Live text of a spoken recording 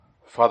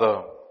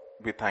Father,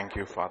 we thank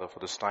you, Father,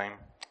 for this time.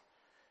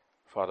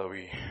 Father,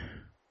 we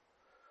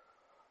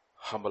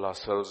humble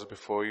ourselves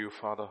before you,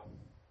 Father.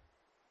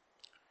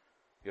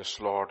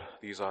 Yes, Lord,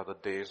 these are the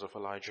days of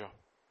Elijah,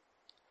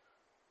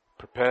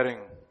 preparing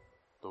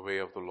the way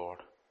of the Lord.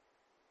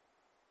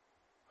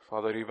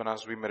 Father, even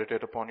as we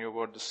meditate upon your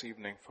word this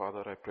evening,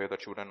 Father, I pray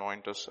that you would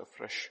anoint us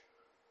afresh.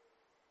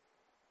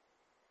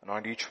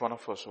 Anoint each one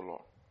of us, O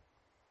Lord.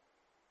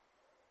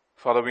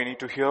 Father, we need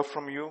to hear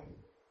from you,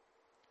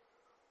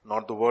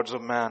 not the words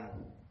of man,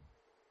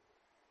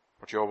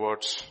 but your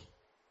words,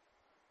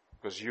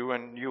 because you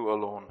and you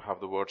alone have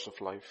the words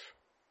of life.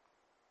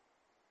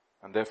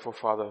 And therefore,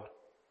 Father,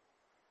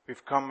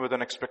 we've come with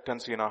an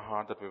expectancy in our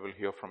heart that we will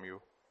hear from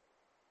you,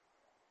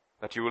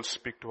 that you will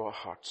speak to our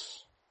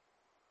hearts.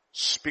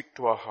 Speak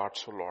to our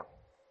hearts, O Lord.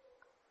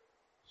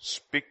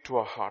 Speak to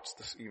our hearts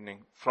this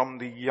evening, from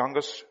the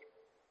youngest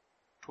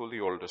to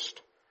the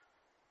oldest,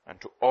 and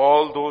to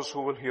all those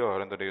who will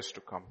hear in the days to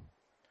come.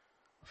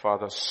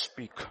 Father,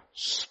 speak.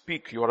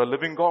 Speak. You are a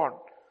living God.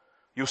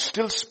 You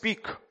still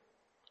speak.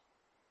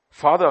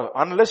 Father,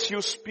 unless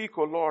you speak,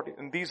 O Lord,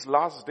 in these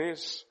last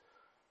days,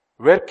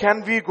 where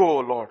can we go, O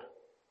Lord?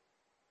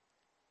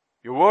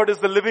 Your word is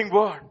the living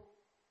word.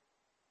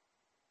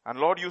 And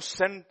Lord, you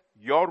send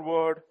your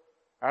word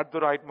at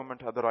the right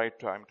moment, at the right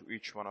time to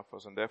each one of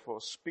us. And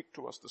therefore, speak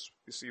to us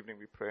this evening,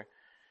 we pray.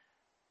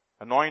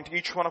 Anoint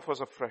each one of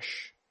us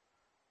afresh.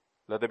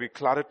 Let there be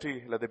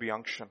clarity, let there be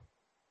unction.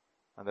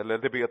 And then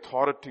let there be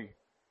authority.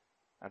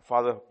 And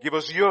Father, give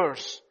us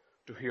ears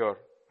to hear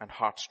and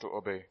hearts to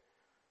obey.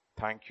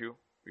 Thank you.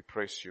 We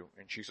praise you.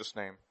 In Jesus'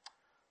 name,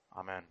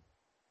 amen.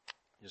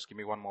 Just give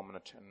me one more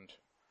minute and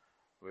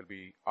we'll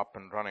be up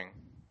and running.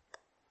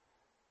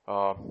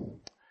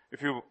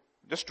 If you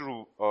just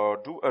to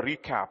do a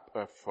recap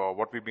of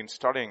what we've been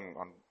studying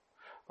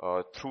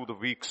on through the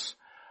weeks,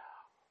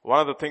 one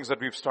of the things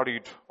that we've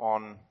studied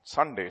on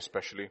Sunday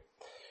especially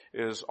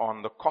is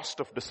on the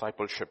cost of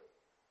discipleship.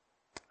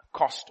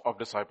 Cost of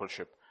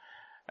discipleship.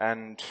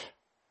 And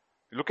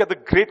look at the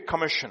Great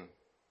Commission.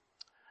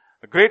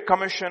 The Great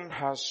Commission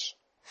has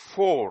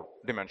 4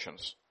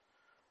 dimensions.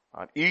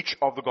 And each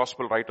of the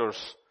gospel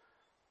writers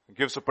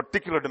gives a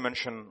particular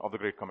dimension of the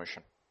Great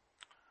Commission.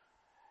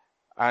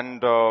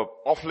 And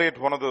of late,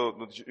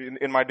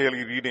 in my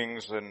daily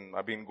readings, and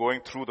I've been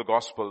going through the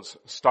Gospels,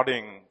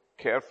 studying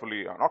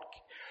carefully, not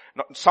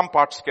some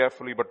parts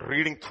carefully, but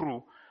reading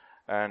through.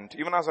 And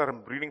even as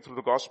I'm reading through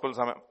the Gospels,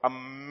 I'm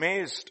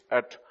amazed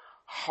at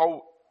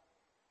how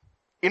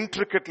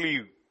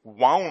intricately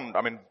wound.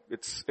 I mean,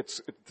 it's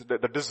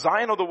the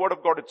design of the Word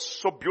of God. It's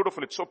so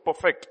beautiful. It's so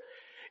perfect.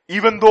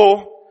 Even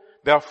though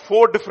there are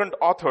 4 different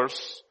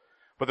authors,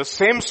 but the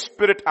same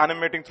Spirit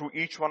animating through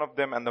each one of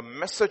them, and the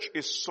message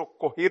is so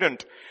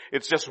coherent.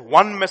 It's just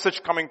one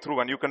message coming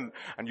through, and you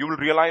will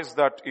realize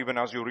that even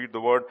as you read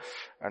the Word.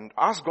 And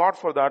ask God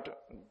for that.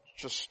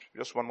 Just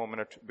one more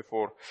minute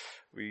before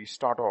we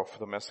start off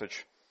the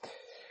message.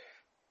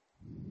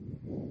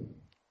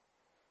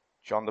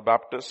 John the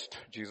Baptist,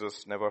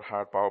 Jesus never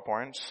had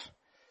PowerPoints,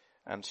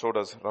 and so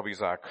does Ravi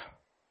Zach.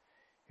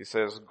 He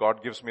says,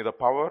 God gives me the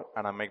power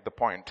and I make the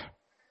point.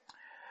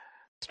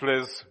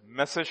 Today's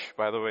message,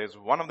 by the way, is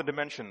one of the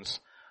dimensions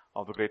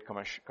of the Great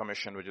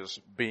Commission, which is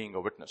being a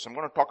witness. I'm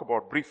going to talk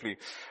about briefly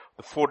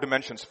the 4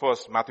 dimensions.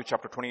 First, Matthew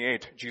chapter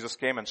 28, Jesus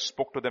came and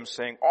spoke to them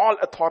saying, all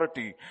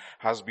authority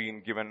has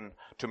been given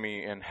to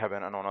me in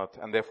heaven and on earth,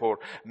 and therefore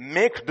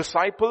make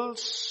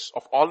disciples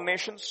of all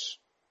nations,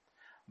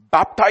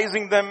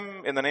 baptizing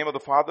them in the name of the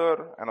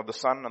Father and of the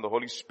Son and the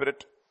Holy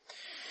Spirit,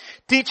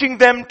 teaching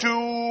them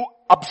to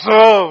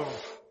observe,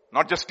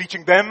 not just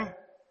teaching them,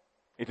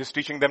 it is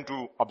teaching them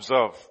to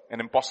observe,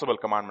 an impossible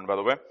commandment, by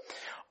the way.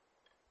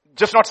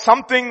 Just not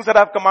some things that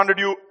I've commanded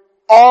you,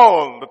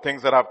 all the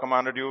things that I've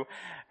commanded you,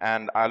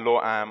 and lo,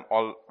 I am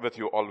all with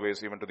you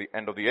always, even to the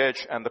end of the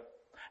age. And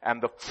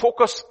the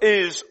focus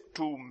is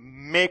to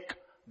make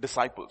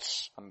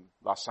disciples. And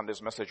last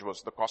Sunday's message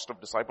was the cost of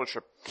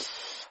discipleship.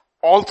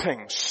 All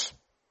things.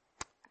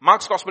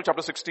 Mark's Gospel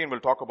chapter 16 will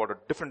talk about a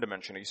different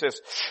dimension. He says,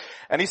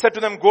 and he said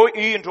to them, go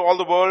ye into all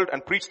the world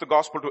and preach the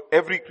gospel to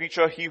every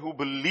creature. He who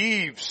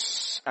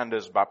believes and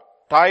is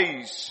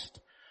baptized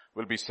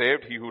will be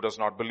saved. He who does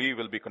not believe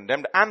will be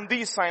condemned. And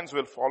these signs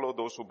will follow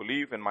those who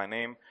believe in my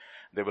name.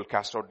 They will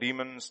cast out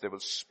demons. They will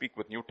speak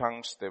with new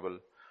tongues. They will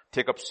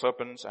take up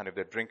serpents. And if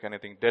they drink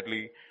anything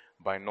deadly,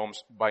 by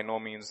no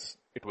means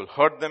it will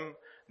hurt them.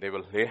 They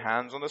will lay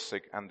hands on the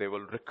sick and they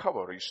will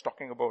recover. He's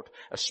talking about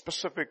a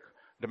specific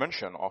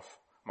dimension of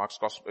Mark's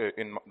gospel,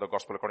 in the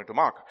gospel according to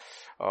Mark.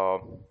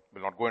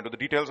 We'll not go into the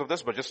details of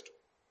this, but just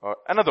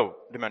another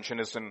dimension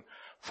is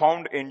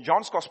found in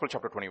John's Gospel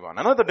chapter 21.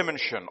 Another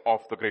dimension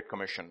of the Great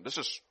Commission. This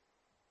is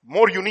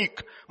more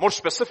unique, more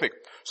specific.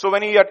 So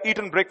when he had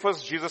eaten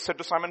breakfast, Jesus said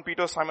to Simon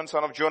Peter, Simon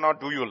son of Jonah,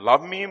 do you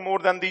love me more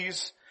than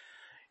these?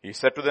 They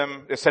said to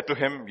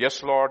him,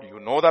 yes Lord, you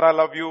know that I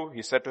love you.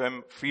 He said to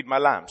him, feed my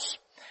lambs.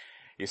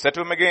 He said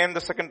to him again the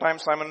second time,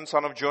 Simon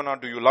son of Jonah,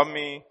 do you love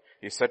me?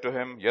 He said to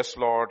him, yes,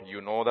 Lord,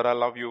 you know that I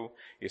love you.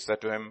 He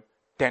said to him,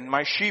 tend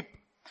my sheep.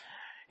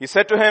 He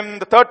said to him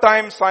the third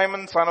time,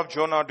 Simon, son of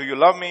Jonah, do you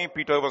love me?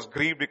 Peter was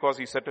grieved because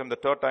he said to him the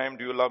third time,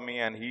 do you love me?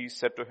 And he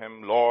said to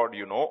him, Lord,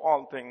 you know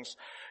all things.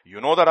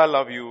 You know that I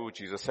love you.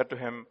 Jesus said to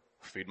him,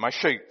 feed my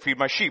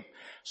sheep.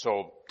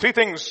 So 3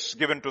 things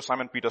given to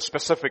Simon Peter,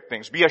 specific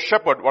things. Be a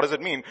shepherd. What does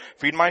it mean?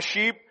 Feed my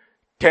sheep,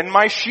 tend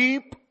my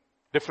sheep.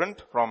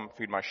 Different from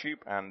feed my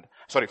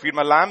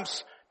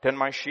lambs, tend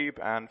my sheep,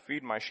 and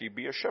feed my sheep.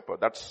 Be a shepherd.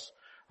 That's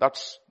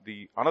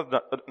the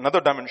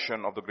another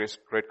dimension of the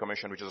Great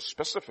Commission, which is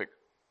specific.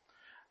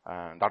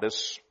 And that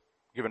is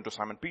given to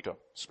Simon Peter,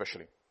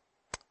 especially.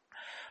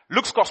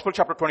 Luke's Gospel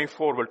chapter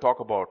 24 will talk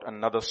about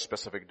another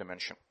specific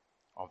dimension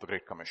of the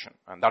Great Commission.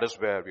 And that is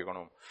where we're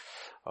going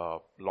to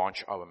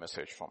launch our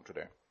message from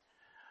today.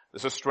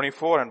 This is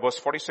 24 and verse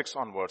 46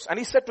 onwards. And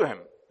he said to him,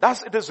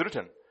 thus it is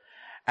written,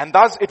 and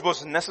thus it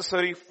was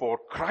necessary for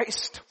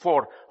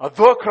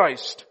the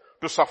Christ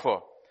to suffer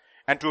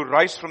and to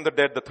rise from the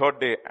dead the third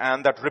day,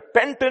 and that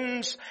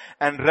repentance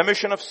and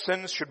remission of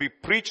sins should be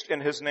preached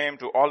in his name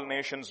to all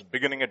nations,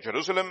 beginning at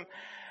Jerusalem.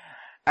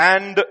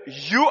 And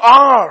you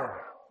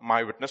are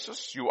my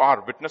witnesses. You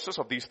are witnesses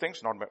of these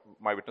things, not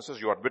my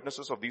witnesses. You are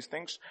witnesses of these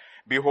things.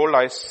 Behold,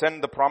 I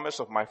send the promise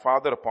of my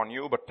Father upon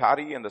you, but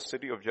tarry in the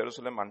city of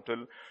Jerusalem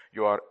until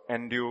you are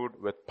endued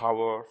with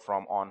power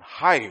from on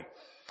high.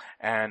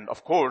 And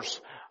of course,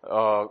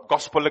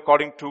 Gospel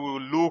according to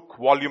Luke,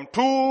 volume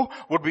 2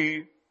 would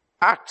be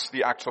Acts,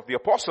 the Acts of the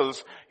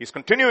Apostles. He's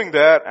continuing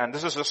there, and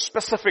this is the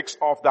specifics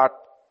of that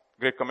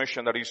Great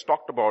Commission that he's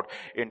talked about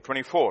in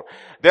 24.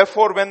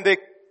 Therefore, when they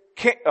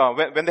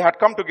had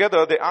come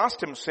together, they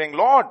asked him, saying,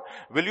 Lord,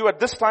 will you at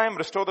this time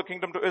restore the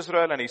kingdom to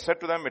Israel? And he said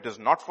to them, it is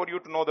not for you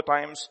to know the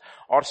times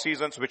or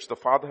seasons which the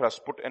Father has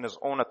put in his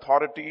own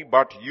authority,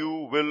 but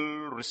you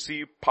will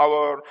receive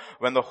power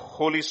when the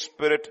Holy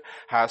Spirit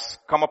has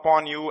come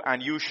upon you,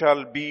 and you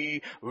shall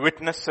be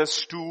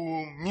witnesses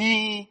to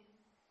me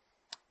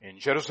in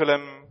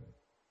Jerusalem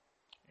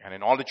and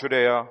in all the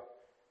Judea,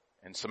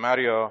 in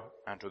Samaria,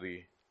 and to the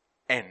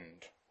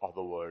end of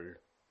the world.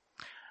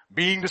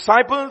 Being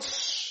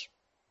disciples,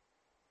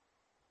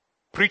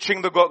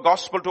 preaching the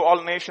gospel to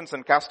all nations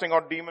and casting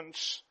out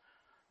demons,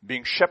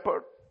 being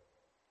shepherd.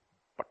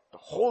 But the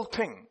whole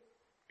thing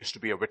is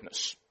to be a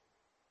witness.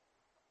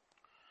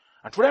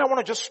 And today I want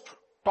to just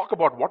talk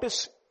about what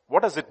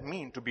does it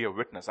mean to be a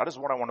witness? That is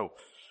what I want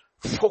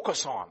to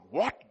focus on.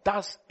 What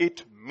does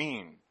it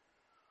mean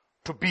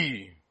to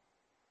be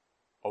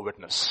a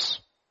witness?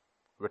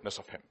 Witness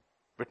of him.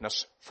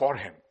 Witness for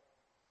him.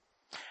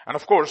 And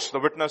of course, the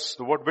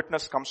word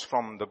witness comes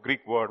from the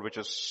Greek word which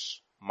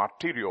is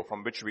martyrio,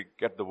 from which we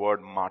get the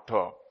word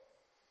martyr.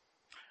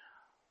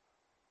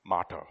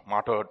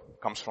 Martyr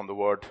comes from the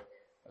word,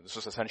 this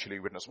is essentially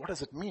witness. What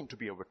does it mean to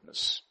be a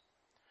witness?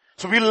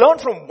 So we learn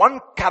from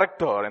one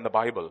character in the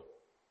Bible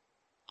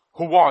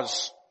who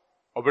was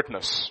a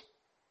witness,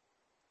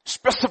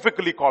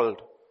 specifically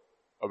called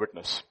a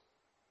witness.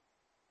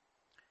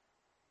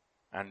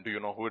 And do you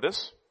know who it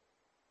is?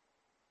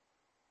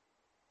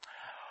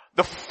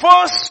 The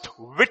first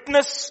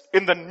witness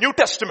in the New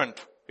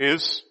Testament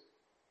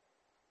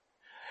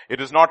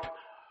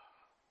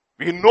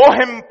we know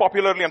him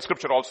popularly, and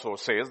scripture also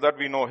says that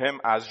we know him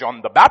as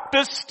John the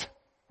Baptist,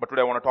 but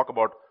today I want to talk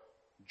about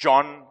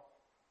John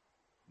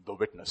the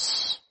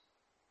Witness.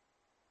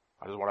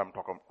 That is what I'm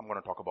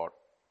going to talk about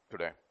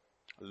today.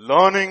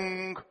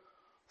 Learning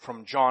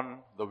from John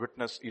the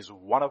Witness is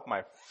one of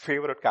my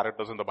favorite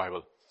characters in the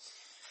Bible.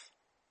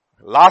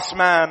 Last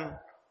man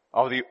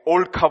of the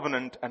old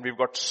covenant, and we've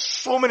got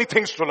so many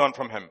things to learn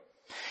from him.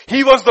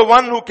 He was the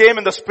one who came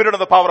in the spirit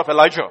and the power of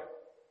Elijah.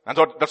 And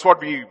so that's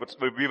what we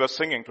were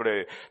singing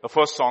today, the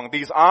first song.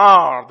 These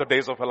are the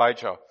days of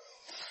Elijah.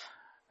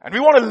 And we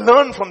want to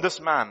learn from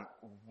this man.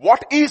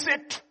 What is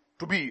it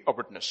to be a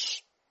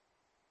witness?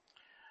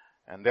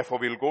 And therefore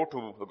we'll go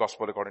to the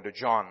Gospel according to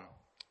John,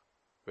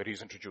 where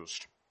he's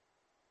introduced.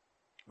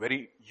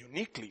 Very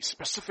uniquely,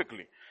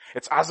 specifically.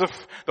 It's as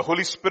if the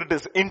Holy Spirit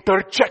is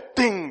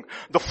interjecting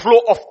the flow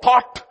of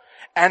thought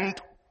and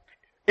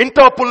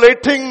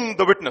interpolating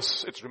the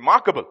witness. It's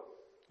remarkable.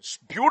 It's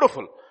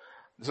beautiful.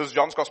 This is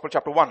John's Gospel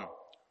chapter 1,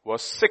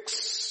 verse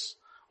 6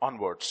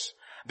 onwards.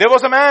 There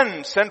was a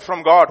man sent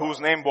from God whose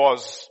name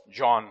was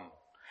John.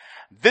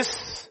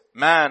 This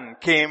man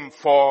came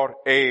for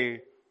a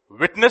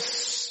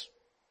witness,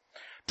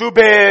 to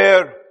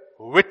bear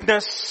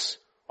witness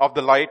of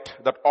the light,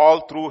 that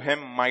all through him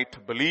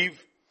might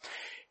believe.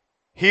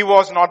 He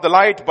was not the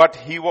light, but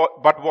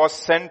was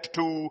sent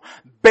to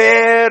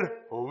bear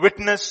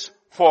witness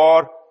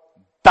for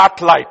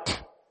that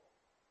light.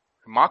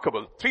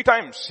 Remarkable. 3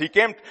 times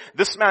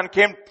this man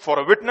came for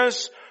a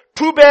witness,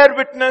 to bear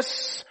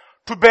witness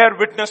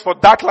for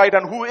that light.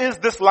 And who is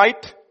this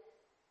light?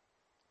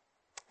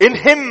 In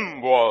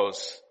him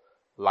was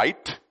life.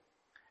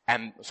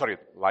 And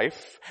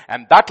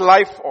that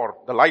life, or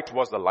the light,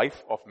 was the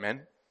life of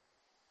men.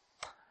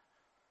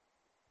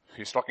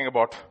 He's talking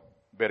about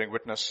bearing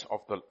witness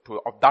of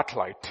that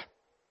light.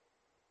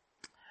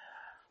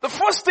 The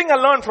first thing I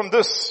learned from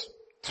these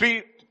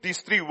 3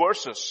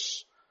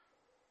 verses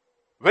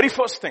Very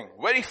first thing,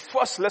 very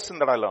first lesson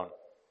that I learned.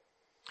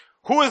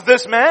 Who is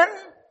this man?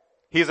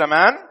 He is a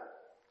man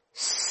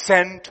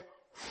sent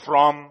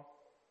from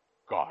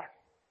God.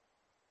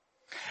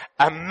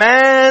 A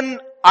man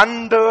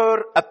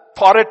under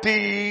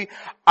authority,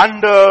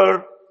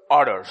 under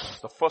orders.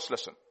 The first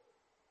lesson.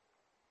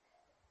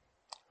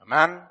 A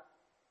man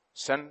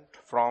sent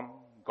from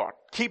God.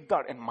 Keep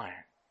that in mind.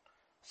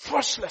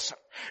 First lesson.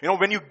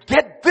 When you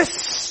get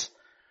this,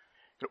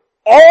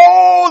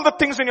 all the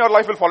things in your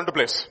life will fall into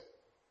place.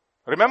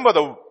 Remember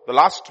the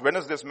last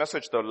Wednesday's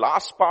message, the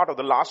last part of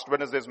the last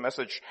Wednesday's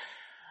message.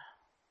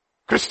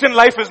 Christian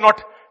life is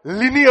not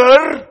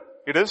linear.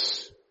 It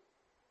is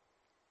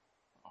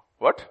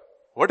what?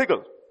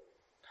 Vertical.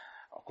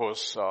 Of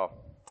course, the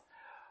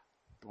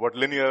word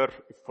linear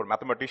for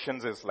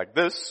mathematicians is like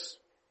this,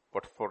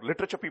 but for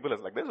literature people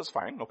is like this. It's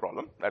fine, no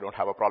problem. I don't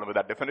have a problem with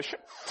that definition.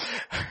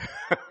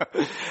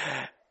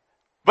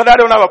 But I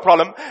don't have a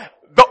problem.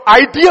 The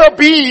idea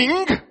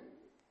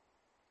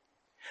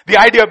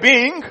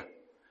being,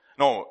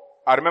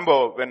 I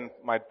remember when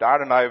my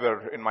dad and I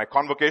were in my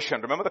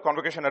convocation. Remember the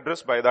convocation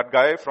address by that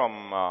guy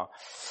from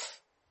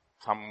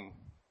some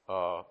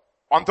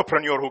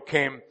entrepreneur who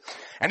came.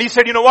 And he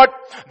said, you know what?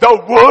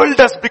 The world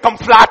has become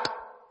flat.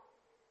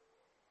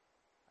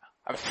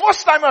 And the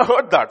first time I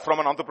heard that from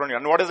an entrepreneur.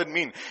 And what does it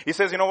mean? He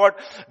says, you know what?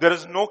 There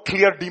is no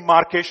clear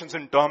demarcations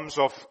in terms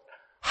of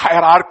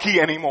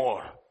hierarchy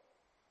anymore.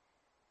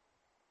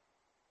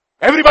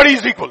 Everybody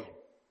is equal.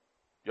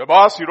 Your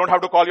boss, you don't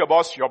have to call your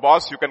boss,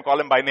 you can call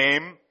him by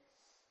name.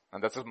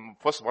 And that's the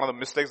first one of the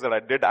mistakes that I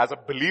did as a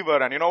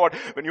believer. And you know what?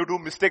 When you do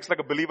mistakes like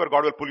a believer,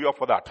 God will pull you up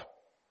for that.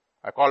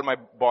 I called my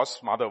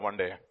boss mother one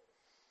day.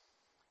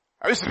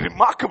 It was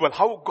remarkable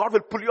how God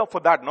will pull you up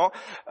for that, no?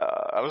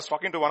 I was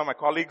talking to one of my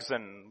colleagues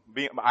and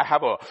I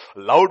have a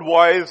loud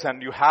voice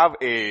and you have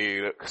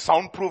a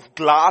soundproof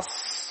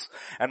glass.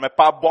 And my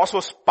boss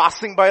was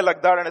passing by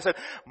like that and I said,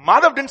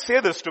 Madhav didn't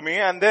say this to me.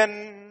 And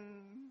then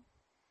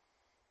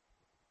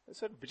I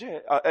said,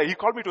 Vijay, he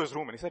called me to his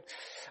room and he said,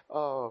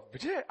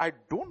 Vijay, I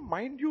don't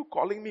mind you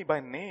calling me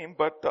by name,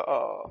 but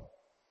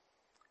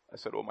I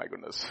said, oh my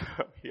goodness,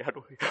 he had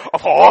to,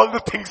 of all the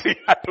things he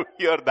had to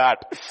hear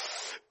that.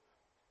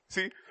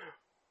 See,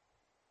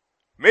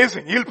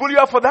 amazing. He'll pull you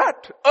up for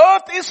that.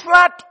 Earth is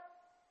flat.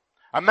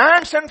 A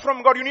man sent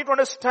from God, you need to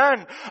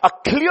understand a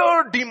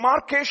clear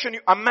demarcation,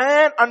 a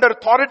man under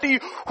authority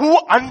who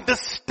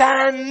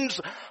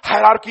understands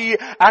hierarchy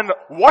and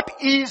what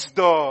is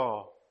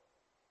the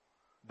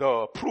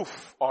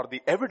proof or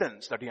the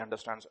evidence that he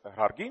understands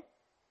hierarchy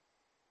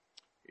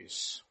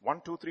is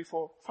 1, 2, 3,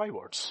 4, 5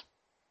 words.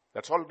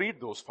 Let's all read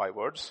those 5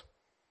 words.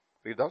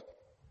 Read that.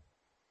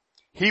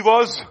 He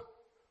was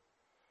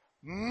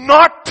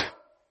not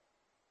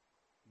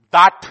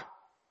that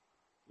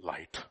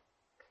light.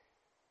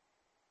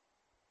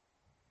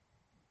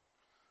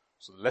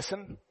 So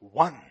lesson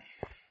 1.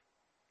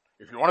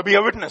 If you want to be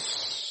a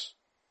witness,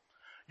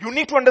 you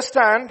need to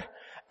understand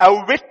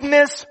a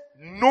witness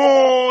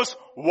knows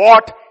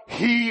what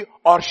he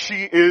or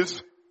she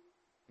is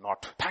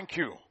not. Thank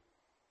you.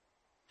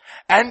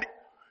 And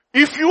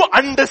if you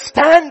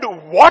understand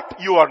what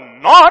you are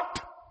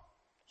not,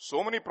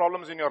 so many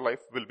problems in your life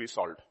will be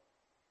solved.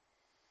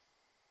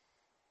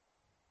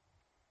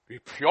 We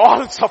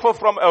all suffer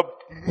from a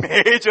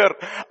major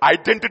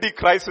identity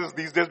crisis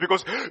these days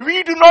because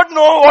we do not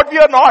know what we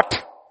are not.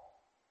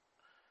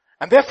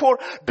 And therefore,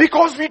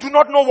 because we do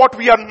not know what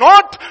we are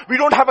not, we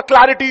don't have a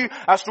clarity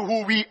as to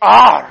who we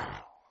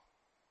are.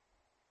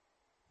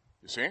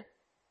 You see?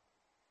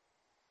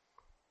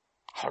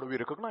 How do we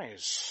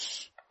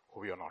recognize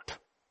who we are not?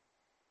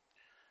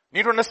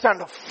 Need to understand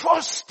the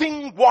first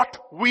thing what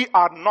we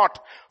are not.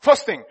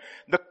 First thing,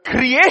 the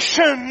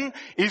creation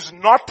is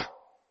not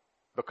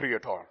the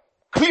creator.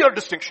 Clear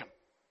distinction.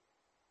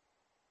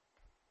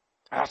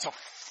 And that's the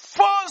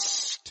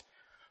first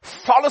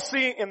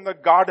fallacy in the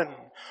garden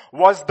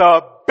was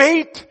the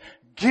bait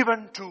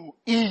given to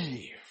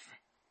Eve.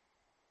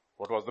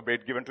 What was the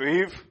bait given to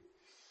Eve?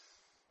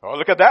 Oh,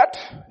 look at that.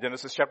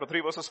 Genesis chapter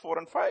 3 verses 4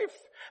 and 5.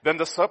 Then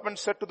the serpent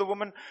said to the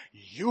woman,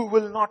 you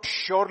will not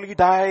surely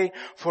die,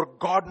 for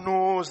God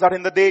knows that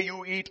in the day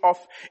you eat of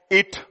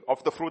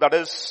the fruit that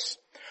is,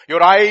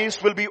 your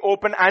eyes will be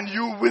open and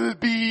you will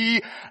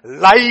be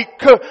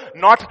like,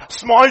 not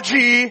small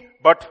g,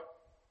 but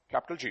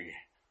capital G.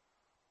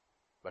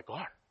 Like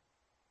God.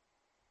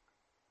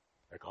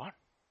 Like God.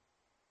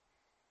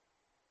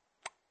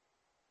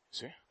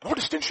 See? No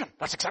distinction.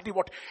 That's exactly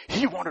what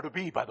he wanted to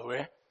be, by the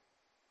way.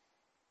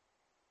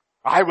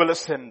 I will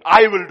ascend,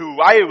 I will do,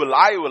 I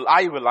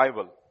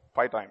will.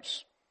 5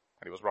 times.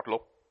 And he was brought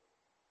low.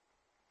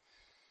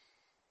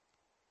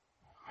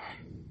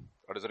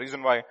 That is the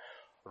reason why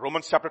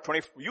Romans chapter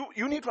 20,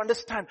 you need to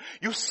understand,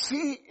 you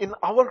see in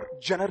our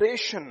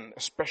generation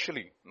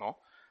especially, no?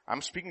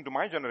 I'm speaking to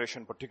my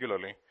generation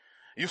particularly.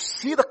 You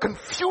see the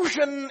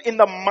confusion in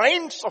the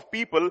minds of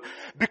people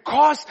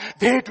because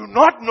they do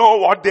not know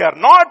what they are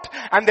not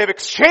and they've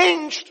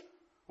exchanged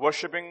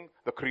worshipping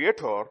the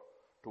Creator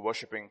to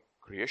worshipping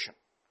creation.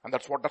 And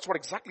that's what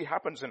exactly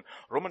happens in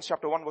Romans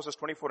chapter 1 verses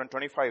 24 and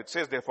 25. It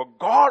says, therefore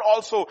God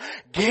also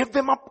gave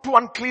them up to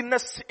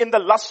uncleanness in the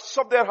lusts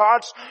of their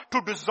hearts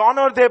to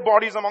dishonor their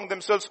bodies among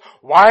themselves.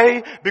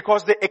 Why?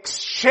 Because they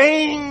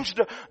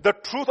exchanged the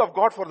truth of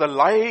God for the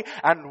lie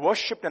and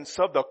worshipped and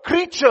served the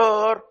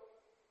creature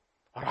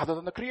rather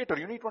than the creator.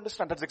 You need to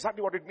understand that's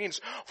exactly what it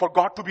means for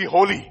God to be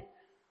holy.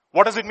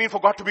 What does it mean for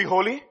God to be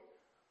holy?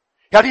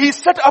 That He is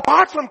set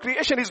apart from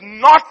creation. He's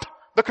not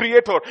the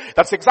creator.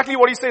 That's exactly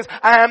what He says.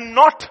 I am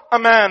not a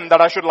man that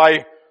I should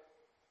lie.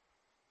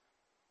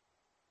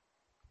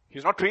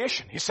 He's not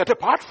creation. He's set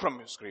apart from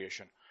His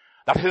creation.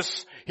 That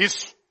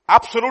He's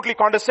absolutely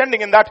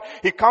condescending in that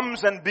He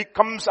comes and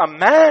becomes a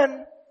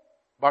man.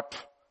 But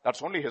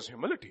that's only His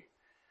humility.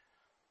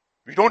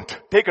 We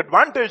don't take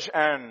advantage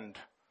and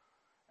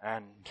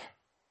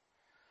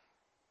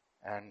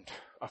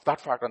of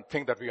that fact and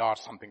think that we are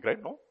something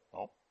great. No.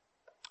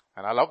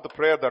 And I love the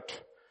prayer that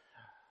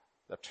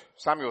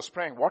Samuel was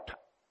praying. What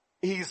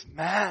is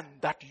man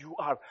that you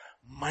are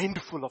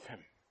mindful of him?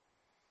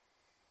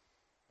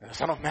 And the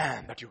Son of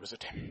Man that you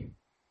visit him.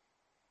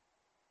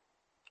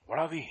 What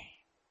are we?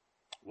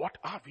 What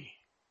are we?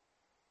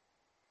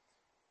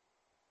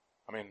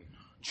 I mean,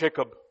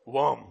 Jacob,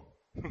 worm.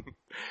 We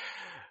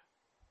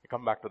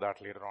come back to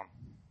that later on.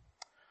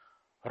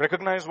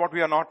 Recognize what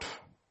we are not.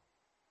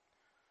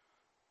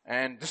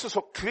 And this is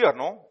so clear,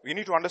 no? We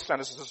need to understand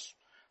this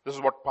is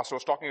what Pastor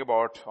was talking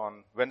about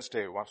on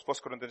Wednesday, 1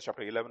 Corinthians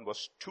chapter 11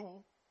 verse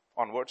 2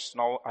 onwards.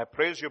 Now I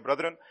praise you,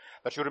 brethren,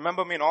 that you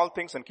remember me in all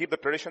things and keep the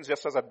traditions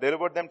just as I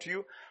delivered them to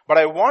you. But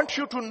I want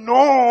you to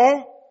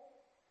know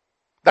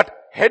that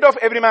head of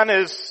every man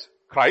is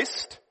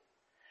Christ,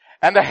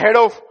 and the head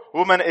of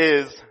woman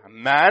is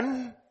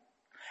man,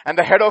 and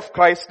the head of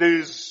Christ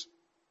is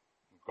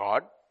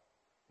God.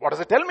 What does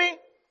it tell me?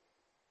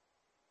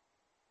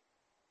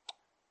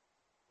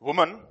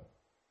 Woman,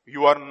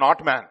 you are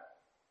not man.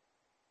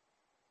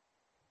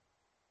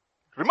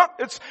 Remember,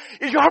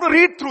 you have to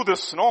read through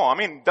this, no? I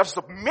mean, that's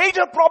the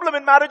major problem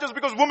in marriages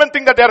because women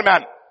think that they're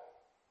man.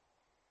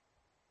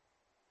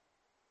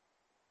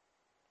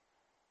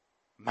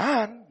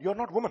 Man, you're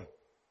not woman.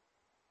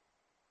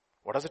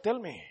 What does it tell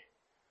me?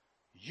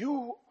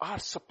 You are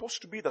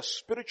supposed to be the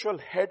spiritual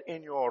head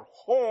in your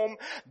home.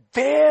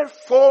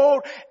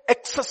 Therefore,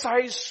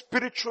 exercise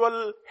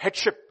spiritual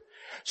headship.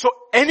 So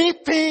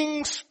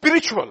anything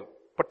spiritual,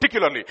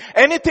 particularly,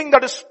 anything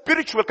that is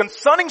spiritual,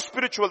 concerning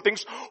spiritual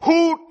things,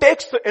 who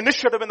takes the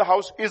initiative in the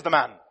house is the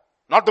man,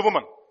 not the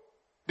woman.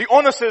 The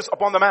onus is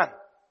upon the man.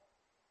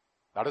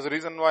 That is the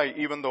reason why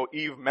even though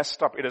Eve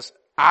messed up, it is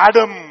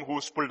Adam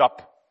who's pulled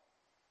up.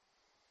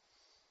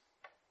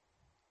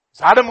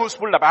 It's Adam who's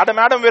pulled up.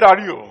 Adam, where are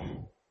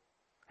you?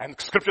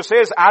 And scripture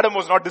says Adam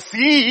was not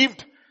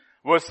deceived,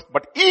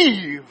 but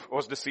Eve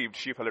was deceived.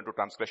 She fell into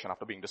transgression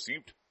after being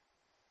deceived.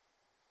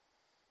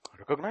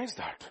 Recognize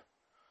that.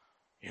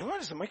 You know,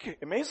 it's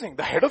amazing.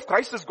 The head of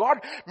Christ is God.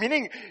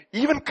 Meaning,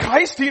 even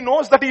Christ, He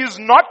knows that He is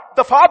not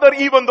the Father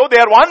even though they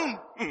are one.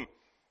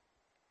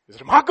 It's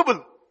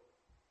remarkable.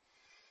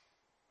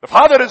 The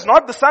Father is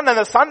not the Son and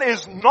the Son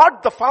is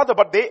not the Father,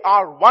 but they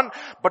are one.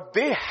 But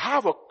they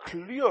have a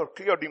clear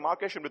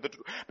demarcation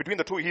between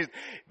the two.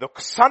 The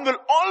Son will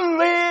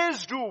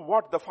always do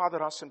what the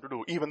Father asks Him to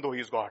do, even though He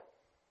is God.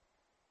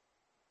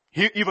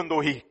 Even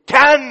though He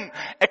can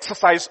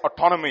exercise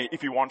autonomy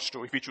if He wants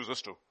to, if He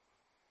chooses to.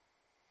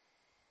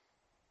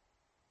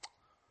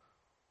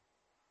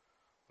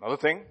 Another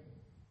thing,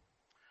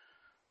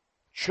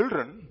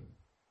 children,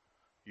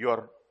 you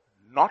are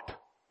not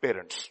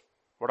parents.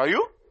 What are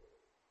you?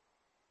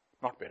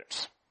 Not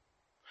parents.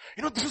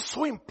 You know, this is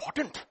so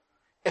important,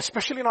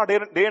 especially in our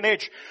day and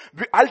age.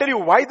 I'll tell you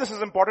why this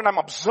is important. I'm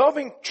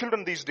observing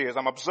children these days.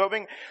 I'm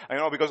observing,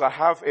 because I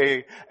have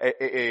an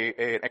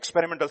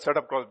experimental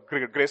setup called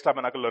Grace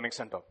Tabernacle Learning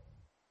Center.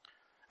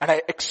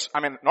 And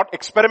I'm not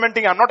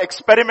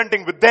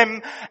experimenting with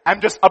them.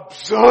 I'm just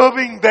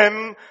observing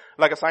them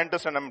like a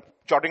scientist, and I'm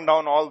jotting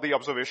down all the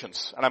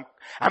observations. And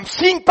I'm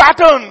seeing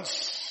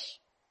patterns.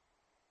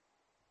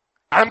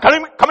 I'm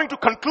coming to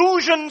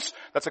conclusions.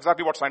 That's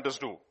exactly what scientists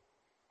do.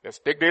 They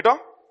take data,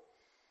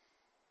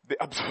 they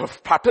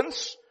observe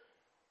patterns,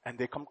 and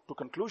they come to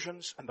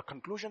conclusions, and the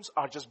conclusions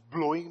are just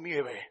blowing me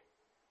away.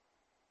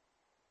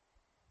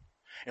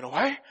 You know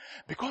why?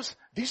 Because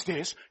these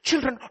days,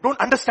 children don't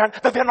understand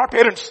that they are not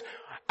parents.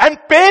 And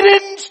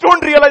parents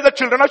don't realize that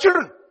children are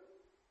children.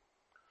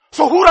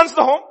 So who runs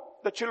the home?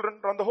 The children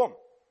run the home.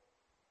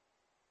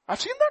 I've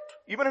seen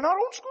that, even in our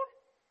own school,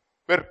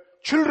 where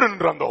children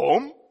run the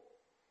home.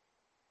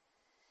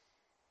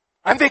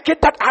 And they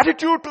get that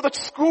attitude to the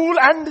school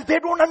and they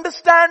don't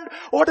understand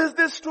what is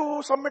this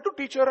to submit to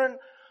teacher and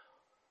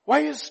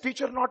why is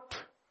teacher not,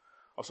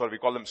 we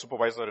call them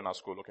supervisor in our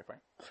school, okay fine.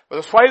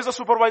 But why is the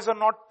supervisor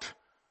not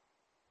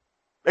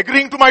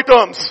agreeing to my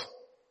terms?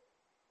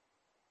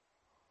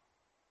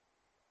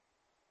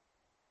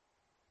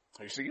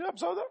 You see, you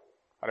observe that?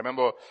 I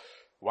remember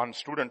one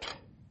student,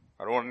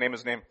 I don't want to name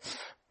his name.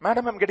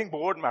 Madam, I'm getting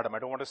bored, madam. I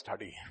don't want to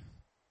study.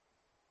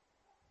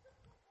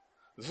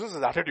 This is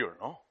his attitude,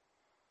 no?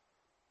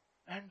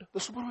 And the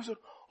supervisor,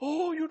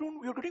 oh,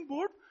 you're getting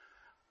bored?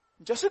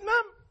 Just said,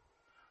 ma'am,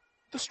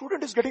 the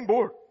student is getting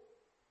bored.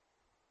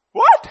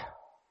 What?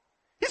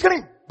 He's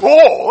getting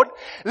bored?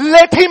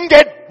 Let him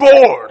get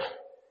bored.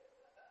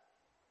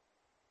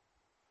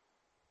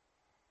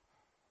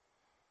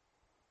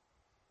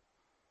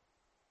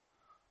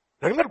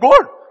 Let him get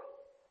bored.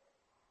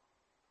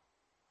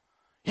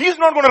 He is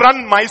not going to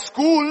run my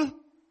school.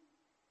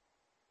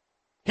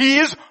 He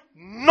is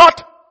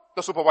not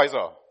the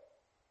supervisor.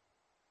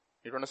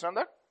 You understand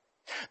that?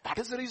 That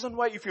is the reason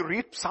why if you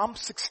read Psalm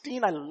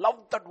 16, I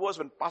love that verse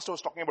when pastor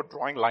was talking about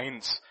drawing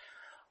lines.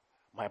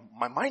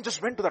 My mind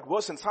just went to that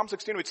verse in Psalm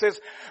 16 which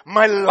says,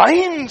 my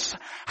lines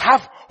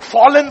have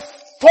fallen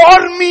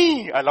for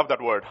me. I love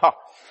that word.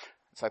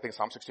 It's I think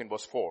Psalm 16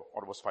 verse 4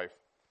 or verse 5.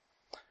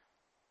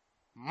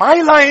 My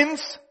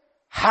lines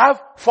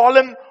have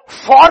fallen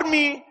for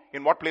me.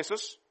 In what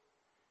places?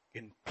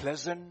 In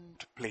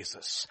pleasant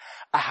places.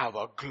 I have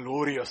a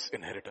glorious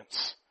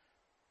inheritance.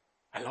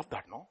 I love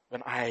that, no?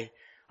 When I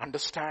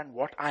understand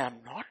what I am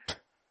not,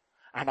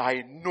 and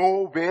I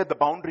know where the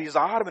boundaries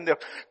are, when there are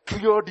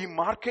clear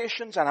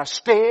demarcations, and I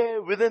stay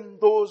within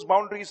those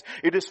boundaries,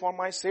 it is for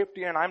my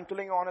safety. And I'm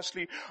telling you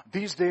honestly,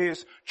 these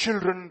days,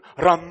 children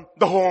run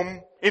the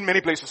home in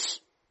many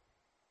places.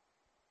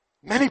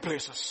 Many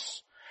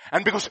places.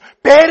 And because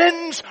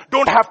parents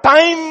don't have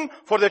time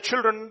for their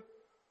children,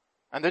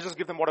 and they just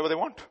give them whatever they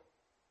want.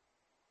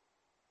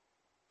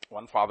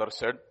 One father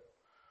said,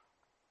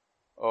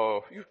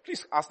 you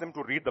please ask them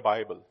to read the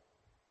Bible.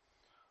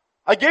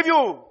 I gave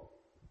you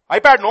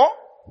iPad, no?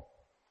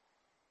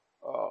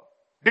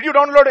 Did you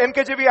download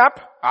NKJV app?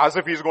 As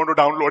if he's going to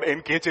download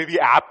NKJV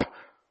app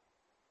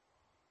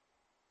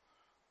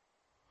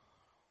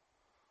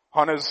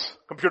on his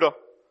computer.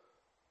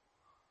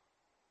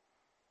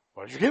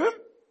 What did you give him?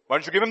 Why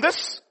don't you give him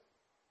this?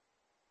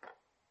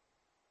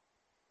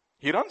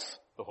 He runs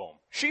the home.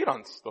 She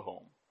runs the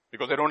home.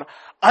 Because they don't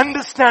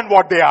understand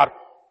what they are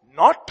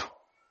not.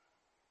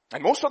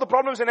 And most of the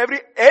problems in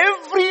every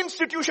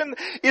institution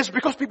is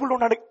because people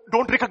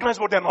don't recognize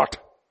what they're not.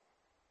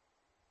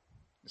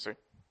 You see?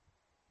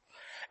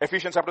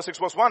 Ephesians chapter 6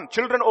 verse 1.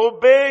 Children,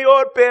 obey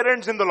your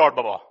parents in the Lord,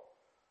 Baba.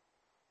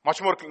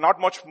 Not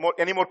much more,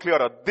 any more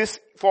clearer. This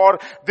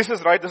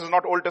is right. This is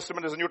not Old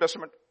Testament. This is New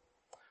Testament.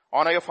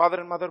 Honor your father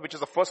and mother, which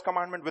is the first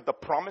commandment, with the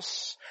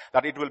promise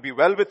that it will be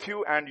well with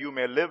you and you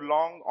may live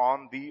long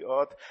on the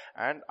earth.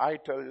 And I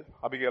tell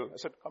Abigail, I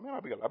said, come here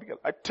Abigail.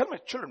 I tell my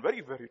children very,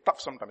 very tough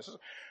sometimes. I said,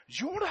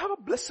 you want to have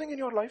a blessing in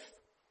your life?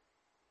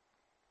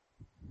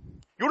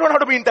 You don't have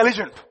to be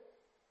intelligent.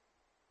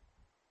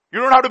 You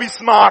don't have to be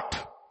smart.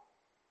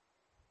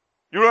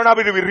 You don't have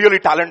to be really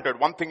talented.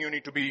 One thing you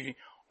need to be,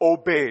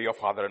 obey your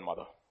father and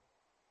mother.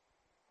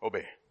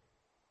 Obey.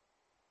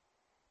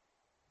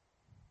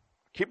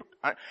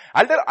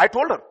 I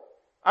told her.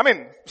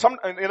 In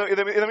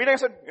the meeting I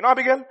said,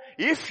 Abigail,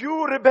 if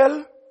you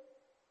rebel,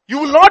 you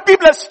will not be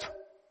blessed.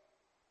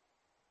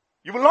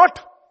 You will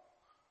not.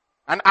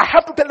 And I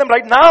have to tell them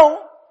right now,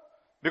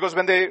 because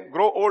when they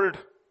grow old,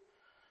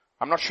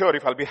 I'm not sure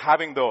if I'll be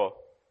having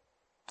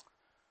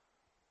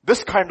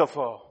this kind of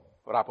a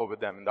rapport with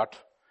them, that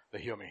they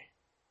hear me.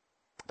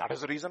 That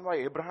is the reason why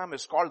Abraham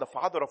is called the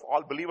father of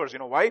all believers. You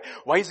know why?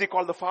 Why is he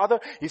called the father?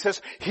 He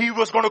says he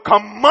was going to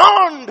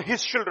command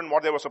his children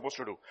what they were supposed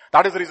to do.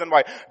 That is the reason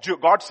why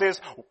God says,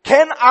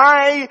 can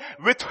I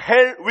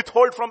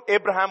withhold from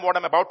Abraham what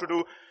I'm about to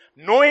do?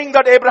 Knowing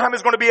that Abraham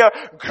is going to be a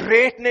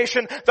great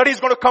nation, that he's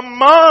going to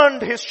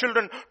command his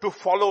children to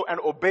follow and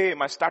obey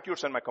my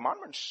statutes and my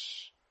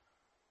commandments.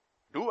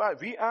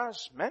 We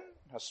as men,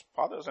 as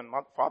fathers and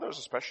fathers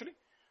especially,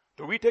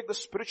 do we take the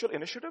spiritual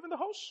initiative in the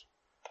house?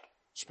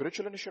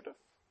 Spiritual initiative.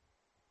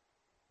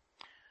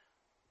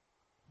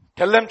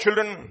 Tell them,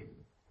 children,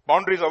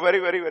 boundaries are very,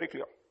 very, very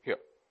clear. Here.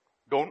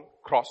 Don't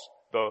cross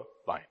the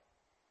line.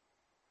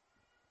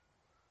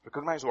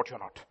 Recognize what you're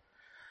not.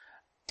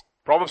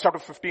 Proverbs chapter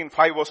 15,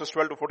 5 verses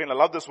 12 to 14. I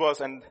love this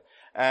verse.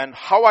 And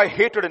how I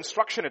hated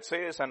instruction, it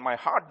says, and my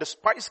heart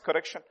despised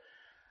correction.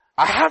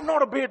 I have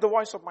not obeyed the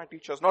voice of my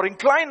teachers, nor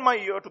inclined my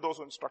ear to those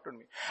who instructed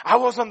me. I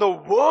was on the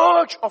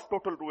verge of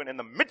total ruin in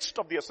the midst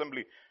of the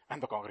assembly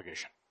and the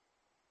congregation.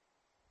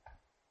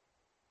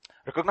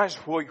 Recognize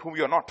whom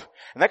you are not.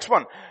 Next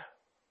one.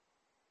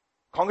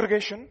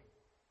 Congregation,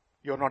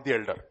 you are not the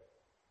elder.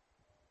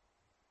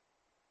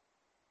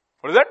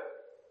 What is that?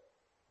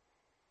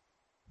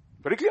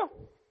 Very clear.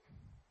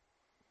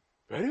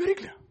 Very, very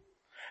clear.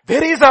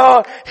 There is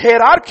a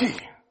hierarchy.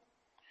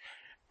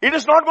 It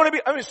is not going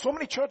to be, so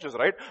many churches,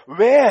 right,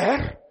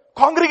 where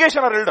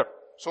congregation are elder.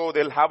 So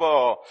they'll have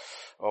a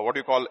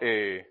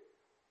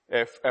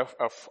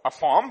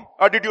form.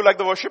 Did you like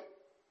the worship?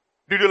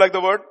 Did you like the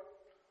word?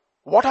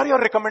 What are your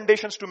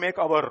recommendations to make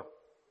our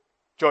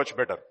church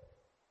better?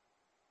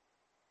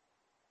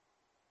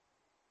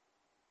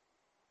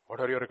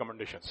 What are your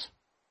recommendations?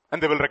 And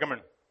they will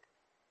recommend.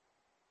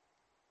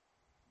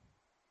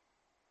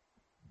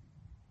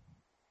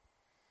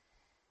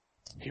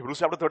 Hebrews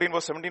chapter 13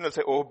 verse 17 will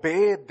say,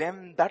 obey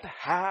them that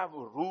have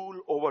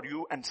rule over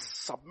you and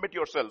submit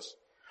yourselves.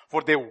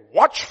 For they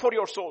watch for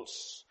your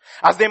souls,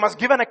 as they must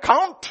give an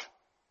account,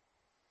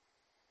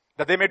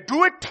 that they may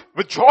do it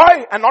with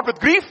joy and not with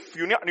grief.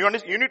 You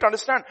need to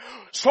understand,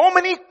 so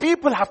many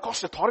people have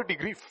caused authority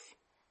grief.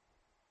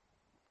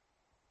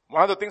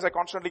 One of the things I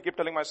constantly keep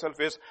telling myself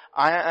is,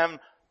 I am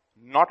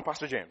not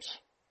Pastor James.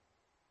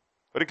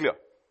 Very clear.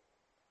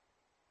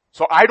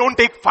 So I don't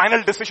take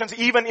final decisions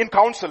even in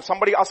council.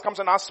 Somebody comes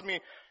and asks me,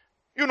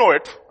 you know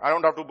it, I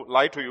don't have to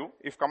lie to you.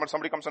 If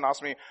somebody comes and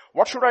asks me,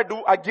 what should I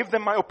do? I give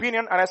them my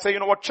opinion and I say, you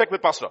know what, check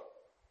with pastor.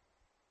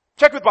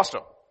 Check with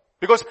pastor.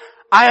 Because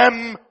I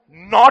am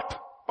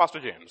not Pastor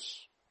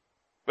James.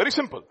 Very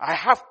simple. I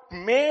have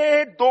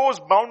made those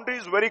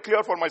boundaries very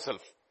clear for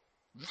myself.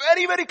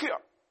 Very, very clear.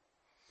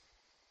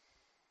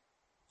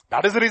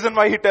 That is the reason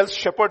why he tells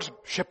shepherds,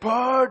 he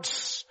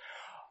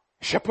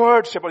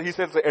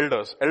says the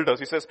elders,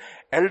 he says,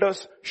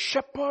 elders,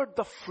 shepherd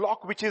the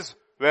flock which is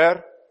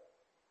where?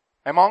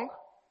 Among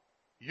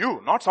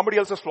you, not somebody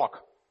else's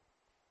flock.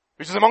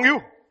 Which is among you.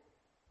 You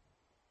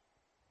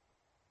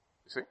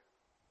see?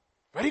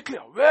 Very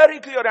clear,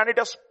 and it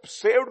has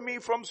saved me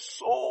from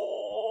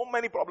so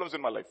many problems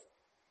in my life.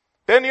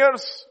 10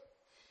 years,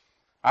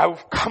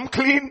 I've come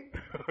clean,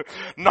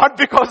 not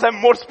because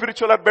I'm more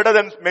spiritual or better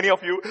than many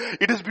of you.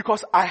 It is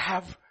because I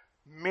have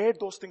made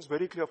those things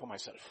very clear for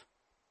myself.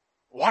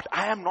 What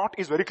I am not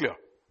is very clear.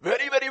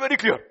 Very, very, very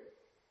clear.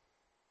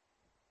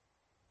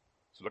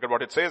 So look at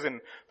what it says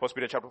in 1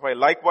 Peter chapter 5.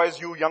 Likewise,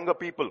 you younger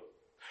people.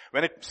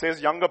 When it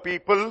says younger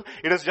people,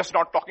 it is just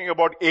not talking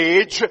about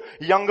age,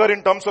 younger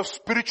in terms of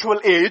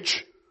spiritual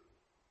age.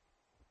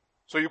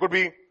 So you could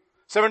be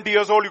 70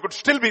 years old, you could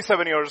still be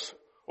 7 years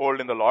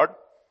old in the Lord.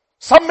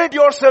 Submit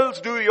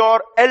yourselves to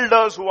your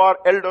elders who are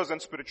elders in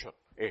spiritual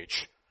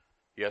age.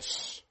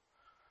 Yes,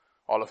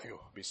 all of you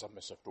be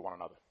submissive to one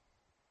another.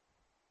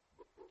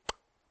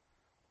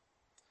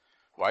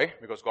 Why?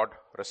 Because God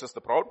resists the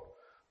proud,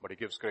 but He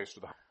gives grace to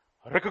the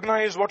humble.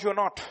 Recognize what you're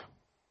not.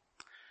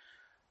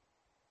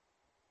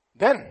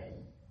 Then,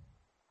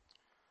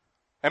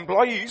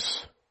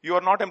 employees, you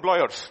are not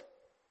employers.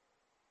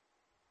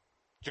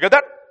 Did you get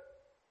that?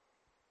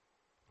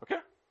 Okay?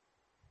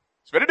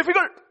 It's very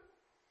difficult.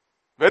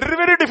 Very,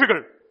 very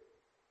difficult.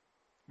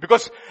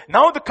 Because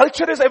now the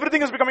culture is,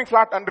 everything is becoming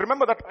flat. And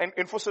remember that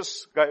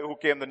Infosys guy who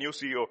came, the new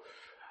CEO.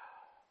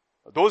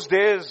 Those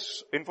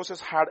days,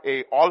 Infosys had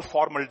a all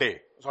formal day.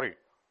 Sorry,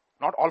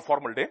 not all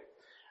formal day.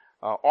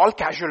 All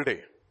casual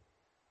day.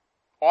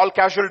 All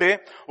casual day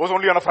was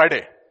only on a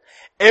Friday.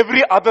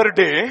 Every other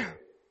day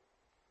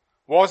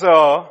was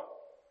a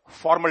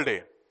formal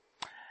day.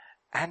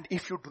 And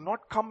if you do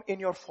not come in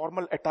your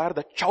formal attire,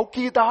 the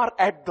chowkidar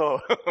at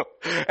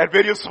at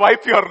where you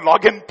swipe your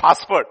login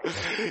password,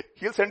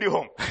 he'll send you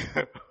home.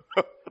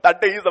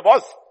 That day he's the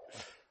boss.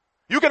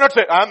 You cannot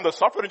say, I'm the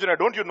software engineer.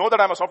 Don't you know that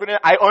I'm a software engineer?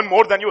 I earn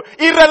more than you.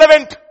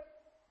 Irrelevant.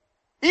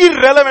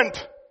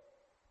 Irrelevant.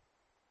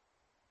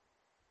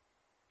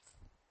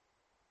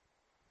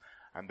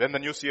 And then the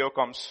new CEO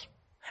comes.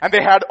 And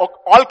they had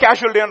all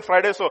casual day on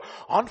Friday. So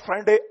on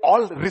Friday,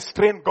 all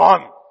restraint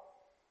gone.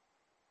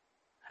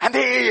 And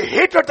they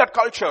hated that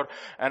culture.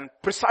 And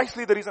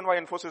precisely the reason why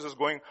Infosys is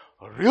going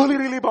really,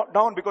 really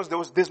down, because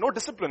there's no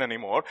discipline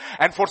anymore.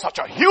 And for such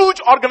a huge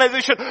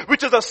organization,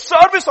 which is a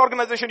service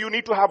organization, you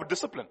need to have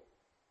discipline.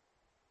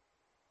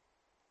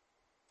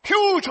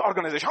 Huge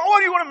organization. How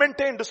are you going to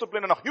maintain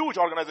discipline in a huge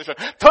organization?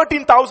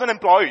 13,000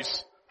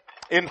 employees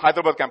in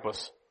Hyderabad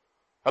campus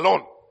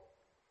alone.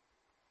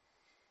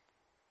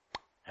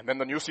 And then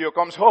the new CEO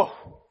comes,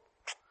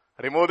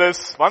 remove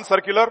this one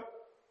circular,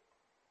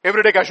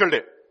 everyday casual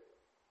day.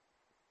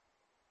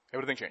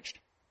 Everything changed.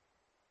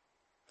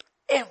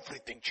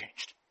 Everything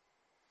changed.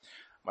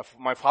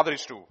 My father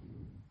used to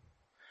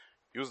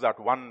use that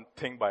one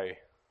thing by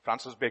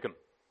Francis Bacon.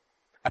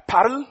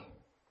 Apparel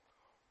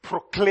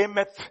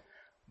proclaimeth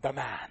the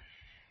man.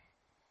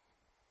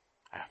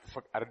 I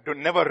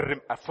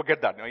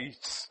forget that.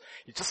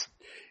 He just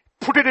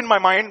put it in my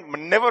mind,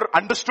 never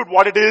understood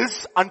what it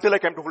is until I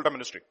came to full-time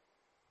ministry.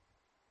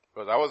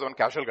 Because I was one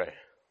casual guy.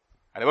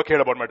 I never cared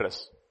about my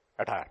dress,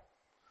 attire.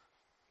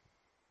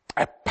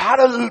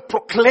 Apparel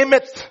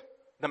proclaimeth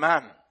the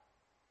man.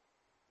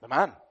 The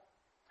man.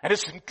 And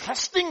it's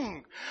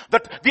interesting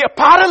that the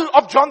apparel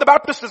of John the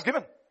Baptist is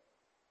given.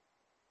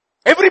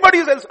 Everybody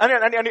else,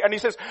 and he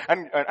says,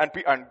 and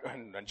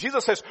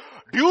Jesus says,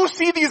 do you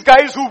see these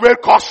guys who wear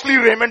costly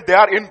raiment? They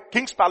are in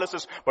king's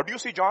palaces. But do you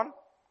see John?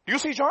 Do you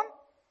see John?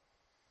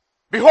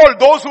 Behold,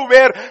 those who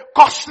wear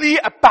costly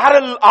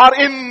apparel are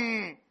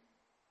in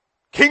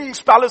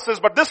king's palaces.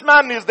 But this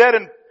man is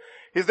there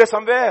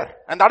somewhere.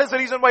 And that is the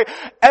reason why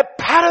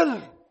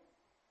apparel.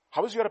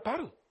 How is your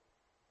apparel?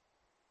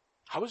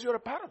 How is your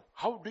apparel?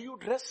 How do you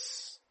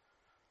dress?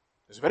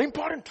 It's very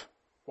important.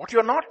 What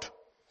you're not.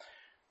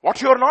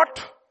 What you're not.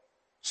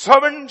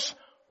 Servants,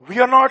 we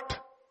are not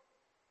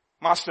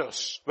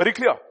masters. Very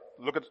clear.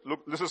 Look,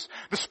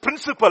 this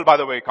principle, by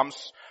the way,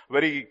 comes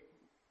very,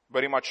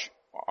 very much,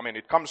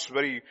 it comes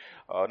very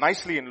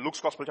nicely in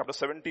Luke's Gospel chapter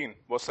 17,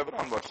 verse 7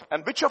 onwards.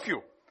 And which of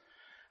you,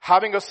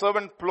 having a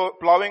servant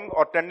plowing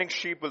or tending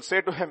sheep will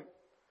say to him,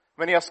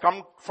 when he has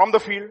come from the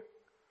field,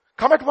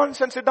 come at once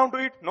and sit down to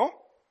eat? No.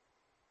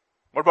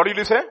 But what will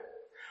he say?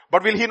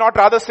 But will he not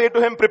rather say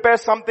to him, prepare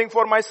something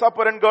for my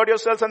supper and gird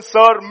yourselves and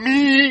serve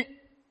me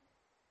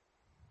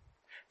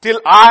till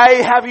I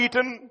have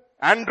eaten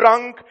and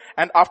drunk,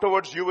 and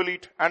afterwards you will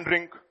eat and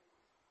drink?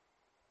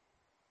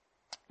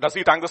 Does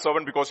he thank the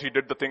servant because he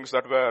did the things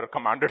that were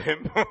commanded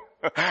him?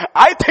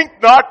 I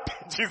think not,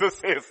 Jesus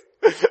says.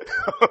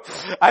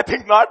 I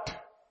think not.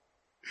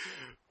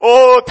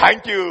 Oh,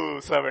 thank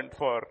you, servant,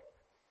 for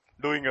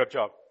doing your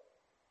job.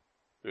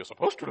 You're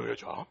supposed to do your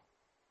job.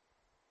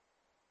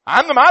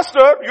 I'm the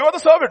master, you are the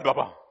servant,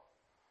 Baba.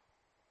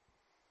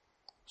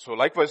 So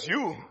likewise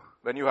you,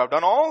 when you have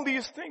done all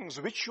these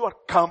things which you are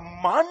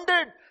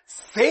commanded,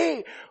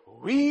 say,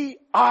 we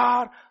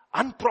are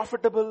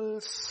unprofitable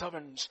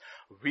servants.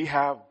 We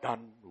have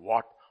done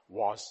what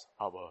was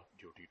our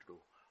duty to do.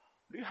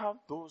 Do you have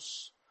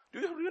those? Do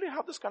you really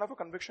have this kind of a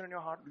conviction in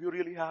your heart? Do you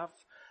really have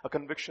a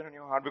conviction in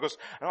your heart? Because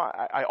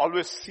I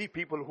always see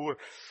people who are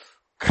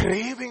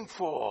craving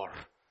for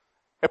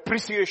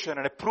appreciation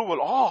and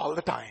approval all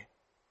the time.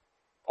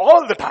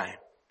 All the time.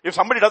 If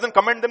somebody doesn't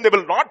commend them, they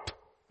will not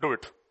do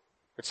it.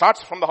 It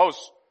starts from the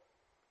house.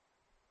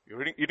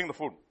 You're eating the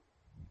food.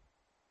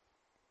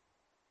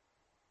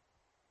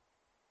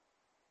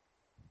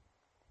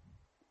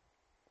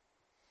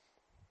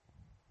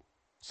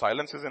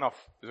 Silence is enough.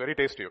 It's very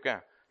tasty, okay?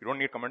 You don't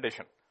need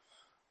commendation.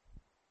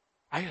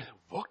 I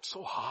worked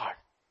so hard.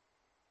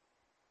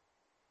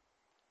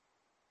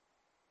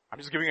 I'm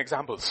just giving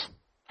examples.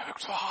 I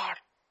worked so hard.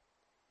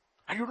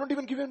 And you don't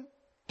even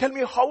tell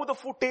me how the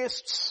food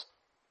tastes.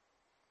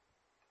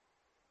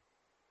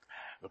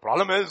 The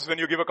problem is when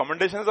you give a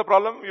commendation is a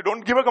problem. You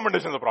don't give a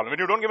commendation is a problem. When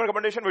you don't give a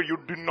commendation, you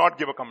do not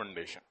give a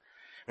commendation.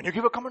 When you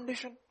give a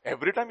commendation,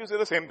 every time you say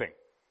the same thing.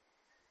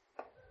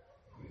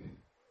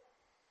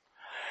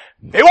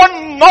 They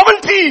want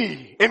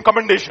novelty in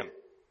commendation.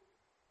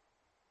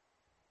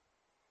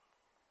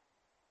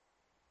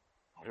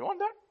 Do you want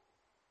that?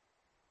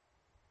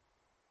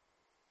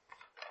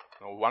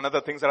 Now, one of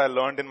the things that I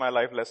learned in my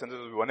life lessons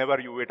is whenever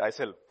you eat, I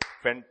say,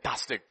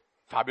 fantastic,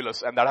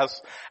 fabulous. And that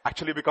has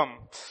actually become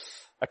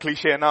a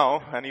cliche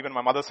now. And even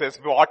my mother says,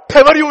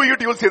 whatever you eat,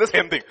 you will say the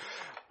same thing.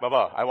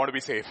 Baba, I want to be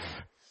safe.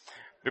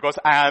 Because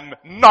I am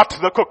not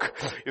the cook.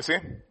 You see?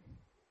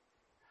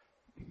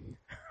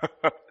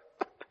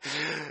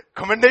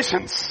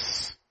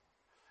 Commendations.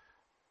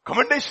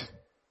 Commendation.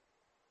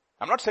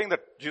 I'm not saying that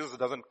Jesus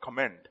doesn't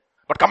commend.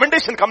 But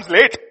commendation comes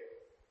late.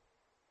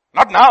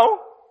 Not now.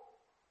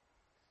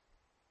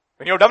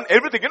 When you have done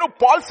everything.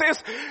 Paul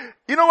says,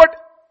 you know what?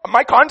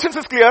 My conscience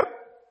is clear.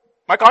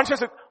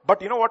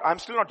 But you know what? I'm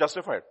still not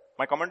justified.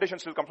 My commendation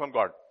still comes from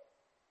God.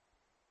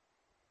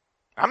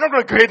 I'm not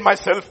going to grade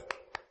myself.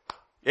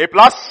 A+.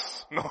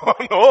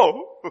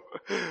 No.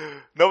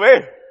 No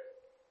way.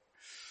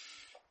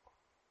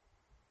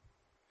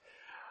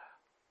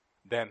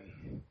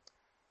 Then,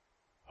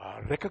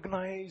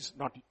 recognize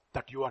not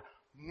that you are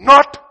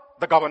not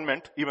the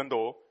government, even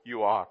though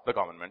you are the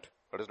government.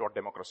 That is what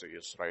democracy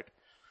is, right?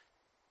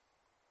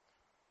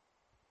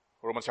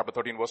 Romans chapter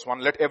 13 verse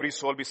 1, let every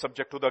soul be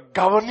subject to the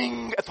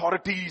governing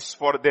authorities,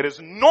 for there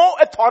is no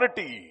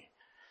authority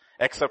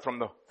except from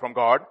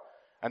God,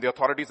 and the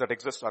authorities that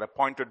exist are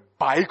appointed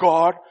by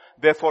God.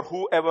 Therefore,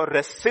 whoever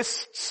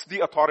resists the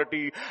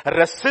authority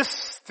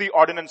resists the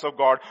ordinance of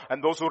God,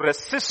 and those who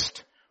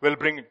resist will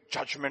bring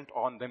judgment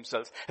on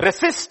themselves.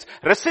 Resist.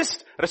 You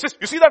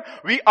see that?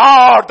 We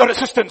are the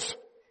resistance.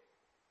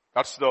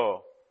 That's the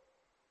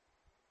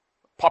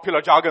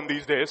popular jargon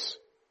these days.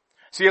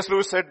 C.S.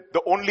 Lewis said,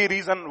 the only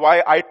reason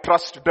why I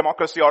trust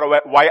democracy or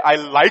why I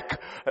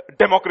like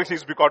democracy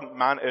is because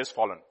man is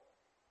fallen.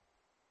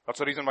 That's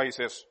the reason why he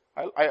says,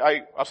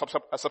 I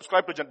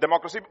subscribe to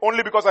democracy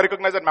only because I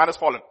recognize that man is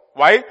fallen.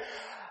 Why?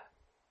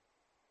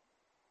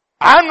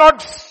 I am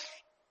not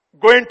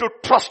going to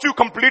trust you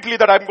completely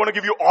that I'm going to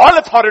give you all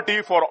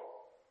authority for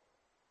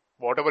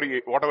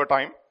whatever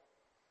time.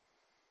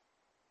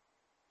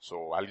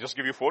 So I'll just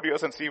give you 4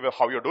 years and see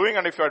how you're doing,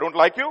 and if I don't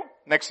like you,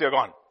 next year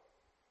gone.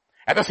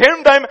 At the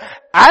same time,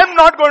 I'm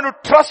not going to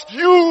trust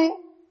you.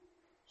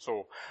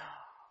 So,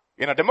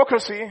 in a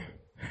democracy,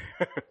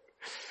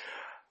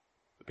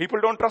 people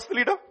don't trust the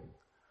leader.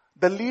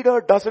 The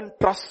leader doesn't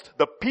trust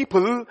the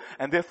people,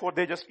 and therefore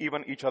they just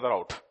even each other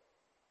out.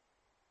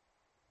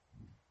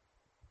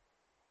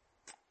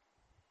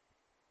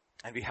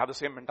 And we have the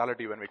same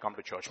mentality when we come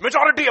to church.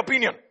 Majority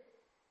opinion.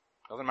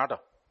 Doesn't matter.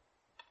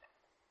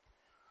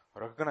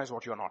 Recognize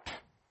what you are not.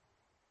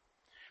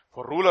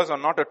 For rulers are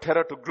not a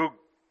terror to good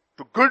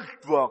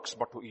works,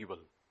 but to evil.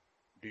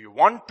 Do you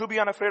want to be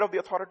unafraid of the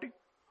authority?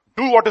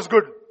 Do what is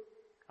good,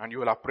 and you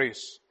will have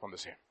praise from the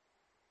same.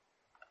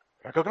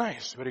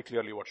 Recognize very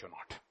clearly what you're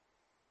not.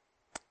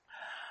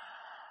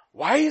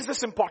 Why is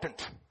this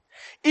important?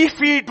 If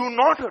we do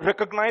not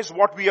recognize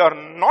what we are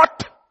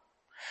not,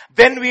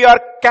 then we are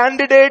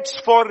candidates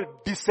for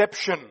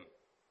deception.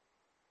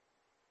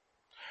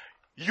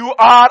 You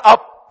are a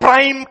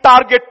prime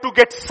target to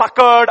get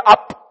suckered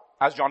up.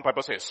 as John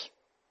Piper says.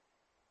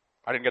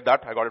 I didn't get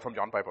that. I got it from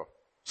John Piper.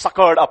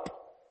 Suckered up.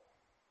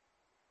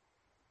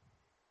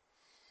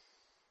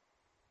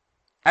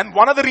 And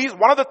one of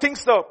the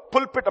things the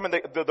pulpit,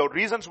 the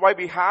reasons why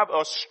we have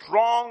a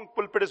strong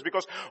pulpit is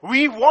because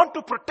we want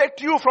to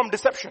protect you from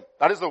deception.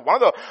 That is one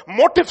of the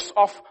motives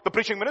of the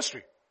preaching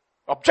ministry.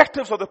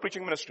 Objectives of the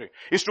preaching ministry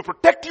is to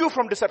protect you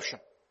from deception.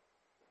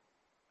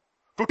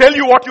 To tell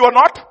you what you are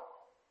not.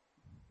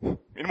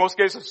 In most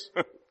cases.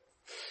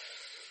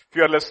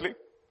 Fearlessly,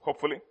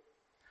 hopefully.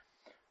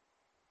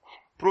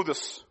 Prove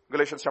this.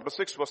 Galatians chapter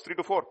 6 verse 3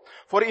 to 4.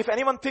 For if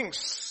anyone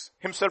thinks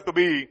himself to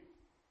be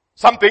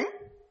something,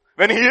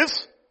 when he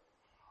is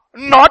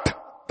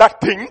not that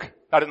thing,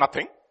 that is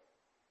nothing.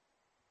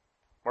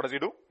 What does he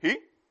do? He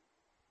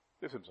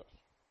is himself.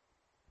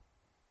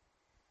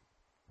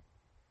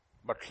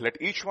 But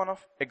let each one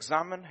of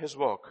examine his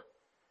work,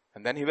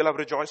 and then he will have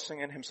rejoicing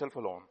in himself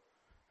alone,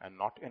 and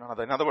not in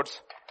another. In other words,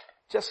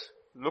 just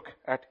look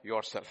at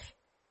yourself.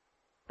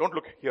 Don't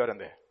look here and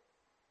there.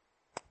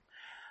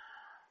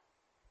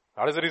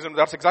 That is the reason,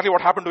 that's exactly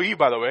what happened to Eve,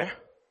 by the way.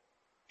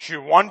 She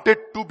wanted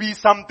to be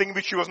something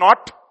which she was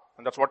not.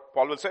 And that's what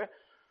Paul will say.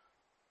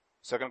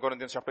 2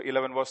 Corinthians chapter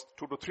 11 verse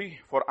 2 to 3.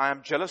 For I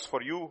am jealous for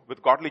you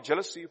with godly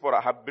jealousy, for I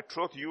have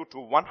betrothed you to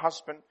one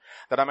husband,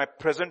 that I may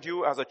present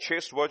you as a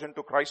chaste virgin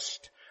to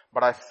Christ.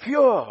 But I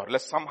fear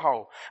lest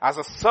somehow, as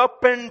a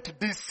serpent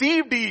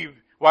deceived Eve.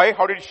 Why?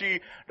 How did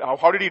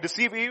he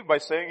deceive Eve? By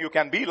saying you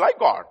can be like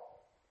God.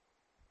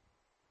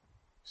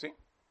 See?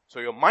 So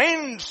your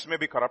minds may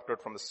be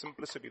corrupted from the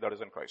simplicity that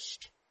is in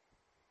Christ.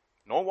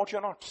 Know what you're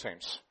not,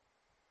 saints.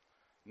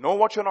 Know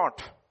what you're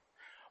not.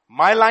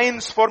 My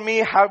lines for me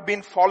have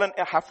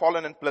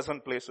fallen in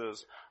pleasant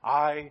places.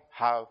 I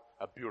have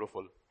a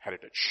beautiful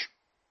heritage.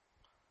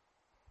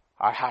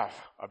 I have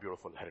a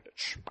beautiful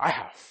heritage. I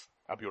have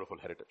a beautiful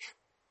heritage.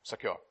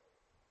 Secure.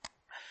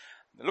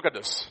 Look at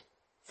this.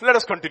 Let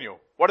us continue.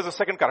 What is the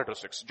second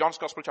characteristics? John's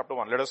Gospel chapter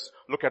 1. Let us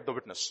look at the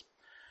witness.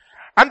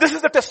 And this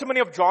is the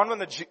testimony of John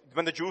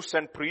when the Jews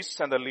sent priests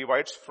and the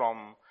Levites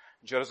from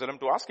Jerusalem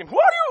to ask him, who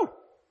are you?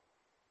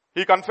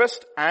 He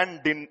confessed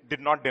and did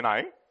not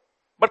deny,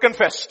 but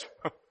confessed.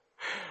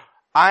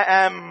 I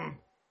am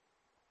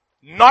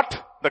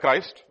not the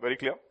Christ. Very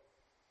clear.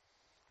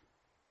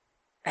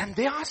 And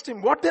they asked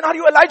him, what then, are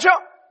you Elijah?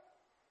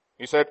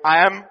 He said,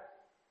 I am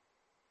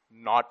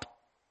not.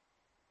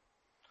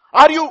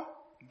 Are you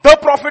the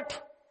prophet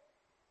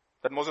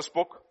that Moses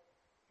spoke?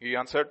 He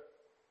answered,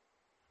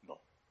 no.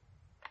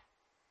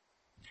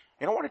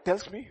 You know what it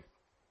tells me?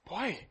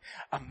 Boy,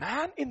 a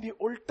man in the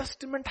Old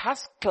Testament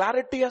has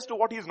clarity as to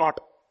what he is not.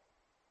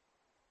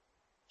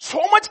 So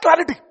much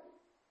clarity.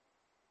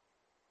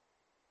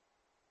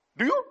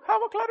 Do you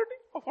have a clarity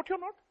of what you're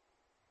not?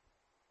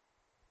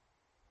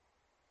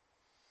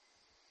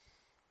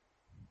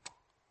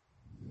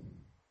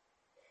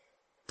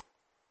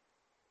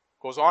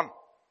 Goes on.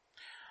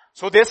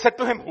 So they said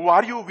to him, who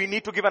are you? We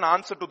need to give an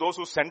answer to those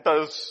who sent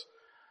us.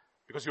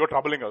 Because you're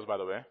troubling us, by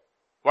the way.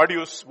 What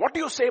do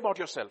you say about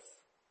yourself?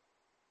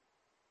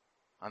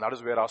 And that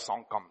is where our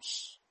song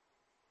comes.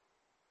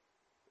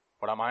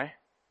 What am I?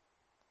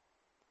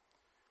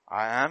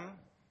 I am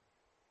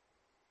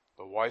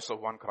the voice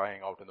of one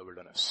crying out in the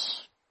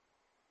wilderness.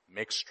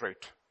 Make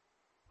straight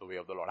the way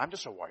of the Lord. I'm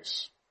just a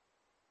voice.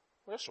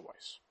 Just a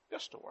voice.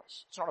 Just a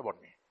voice. It's not about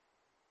me.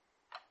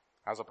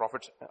 As the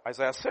prophet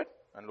Isaiah said,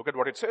 and look at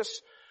what it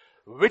says,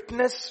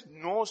 witness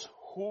knows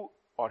who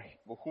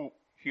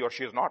he or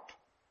she is not.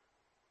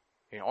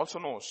 He also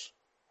knows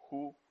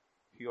who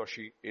he or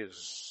she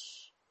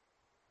is.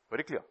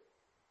 Very clear.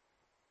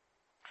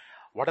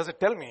 What does it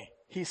tell me?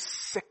 He's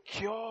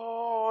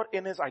secure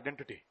in his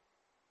identity.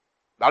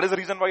 That is the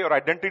reason why your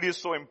identity is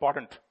so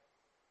important.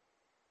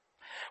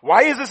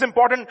 Why is this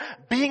important?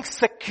 Being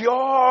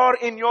secure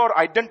in your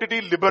identity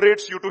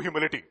liberates you to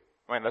humility.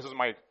 I mean, this is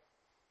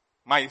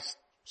my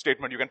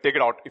statement. You can take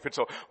it out if it's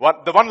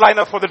the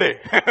one-liner for the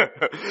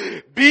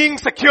day. Being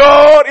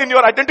secure in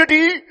your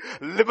identity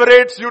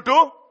liberates you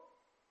to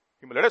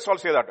humility. Let's all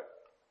say that.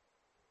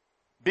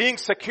 Being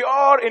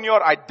secure in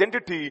your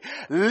identity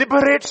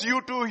liberates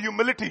you to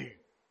humility.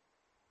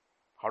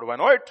 How do I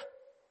know it?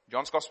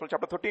 John's Gospel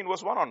chapter 13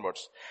 verse 1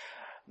 onwards.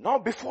 Now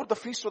before the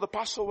feast of the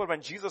Passover,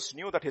 when Jesus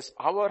knew that his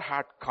hour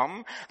had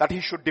come, that he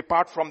should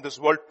depart from this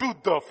world to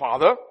the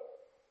Father,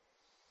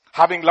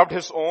 having loved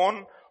his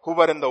own who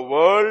were in the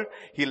world,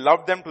 he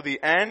loved them to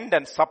the end,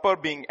 and supper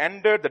being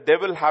ended, the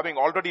devil having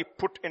already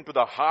put into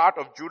the heart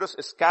of Judas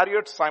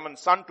Iscariot,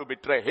 Simon's son, to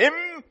betray him.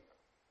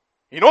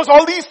 He knows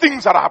all these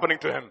things are happening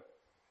to him.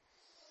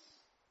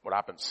 What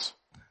happens?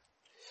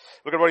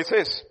 Look at what he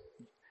says.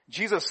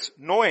 Jesus,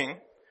 knowing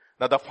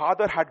that the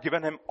Father had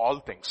given him all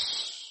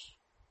things,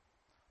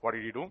 what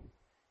did he do?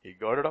 He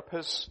girded up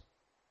his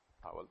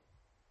towel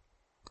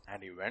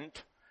and he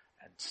went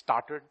and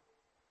started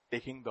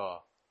taking the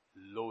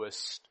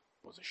lowest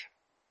position.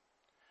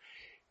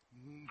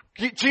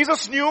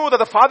 Jesus knew that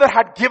the Father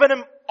had given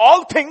him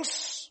all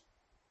things.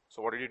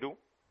 So what did he do?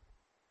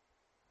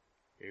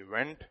 He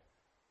went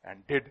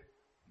and did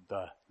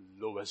the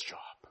lowest job.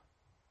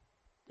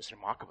 It's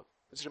remarkable.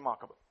 It's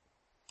remarkable.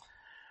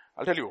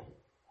 I'll tell you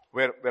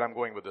where I'm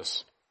going with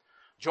this.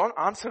 John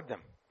answered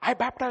them, I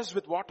baptize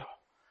with water,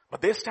 but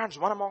there stands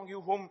one among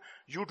you whom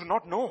you do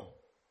not know.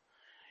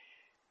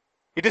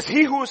 It is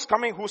he who's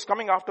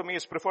coming after me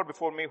is preferred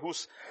before me,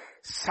 whose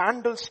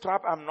sandal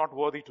strap I'm not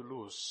worthy to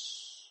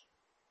loose.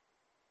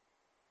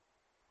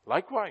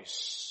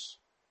 Likewise,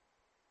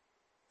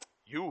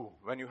 you,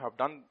 when you have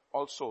done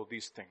also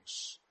these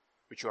things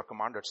which you are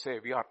commanded, say,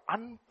 we are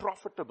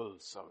unprofitable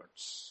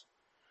servants.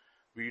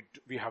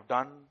 We have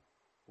done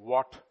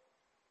what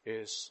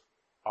is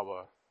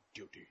our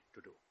duty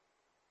to do.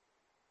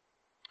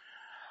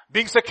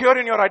 Being secure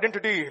in your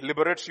identity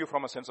liberates you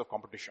from a sense of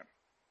competition.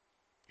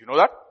 You know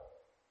that?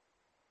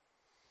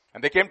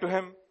 And they came to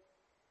him,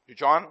 to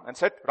John, and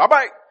said,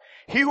 Rabbi,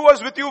 he who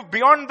was with you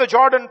beyond the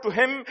Jordan, to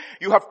him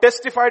you have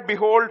testified,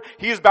 behold,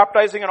 he is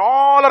baptizing and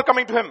all are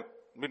coming to him.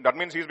 That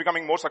means he is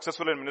becoming more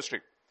successful in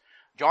ministry.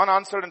 John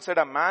answered and said,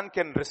 a man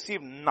can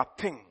receive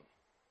nothing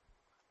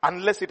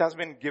unless it has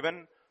been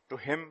given to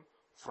him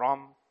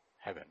from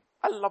heaven.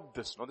 I love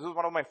this. This is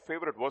one of my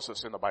favorite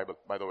verses in the Bible,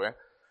 by the way.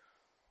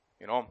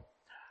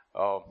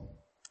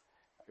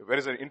 There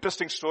is an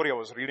interesting story I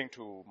was reading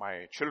to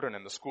my children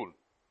in the school.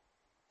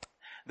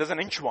 There's an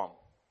inchworm.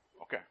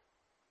 Okay.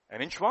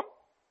 An inchworm?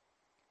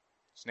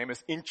 His name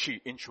is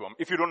inchworm.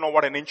 If you don't know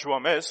what an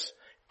inchworm is,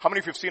 how many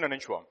of you have seen an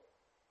inchworm?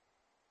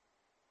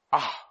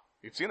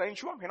 You've seen an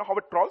inchworm? You know how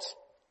it crawls?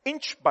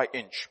 Inch by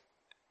inch.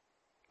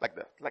 Like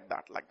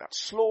that.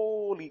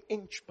 Slowly,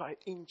 inch by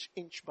inch,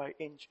 inch by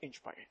inch,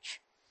 inch by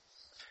inch.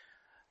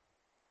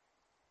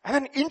 And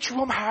then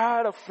inchworm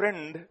had a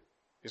friend.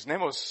 His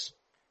name is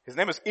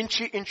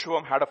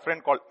Inchworm had a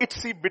friend called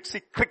Itsy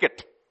Bitsy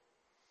Cricket.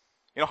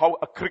 You know how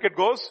a cricket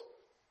goes?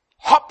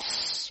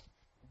 Hops,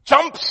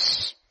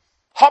 jumps,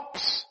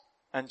 hops,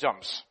 and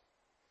jumps.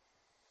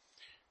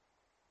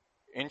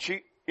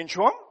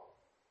 Inchworm,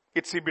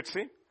 Itsy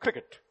Bitsy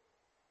Cricket.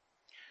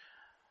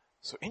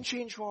 So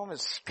Inchworm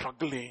is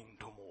struggling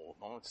to move.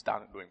 No, it's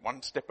doing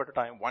one step at a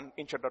time, 1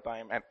 inch at a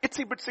time, and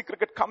Itsy Bitsy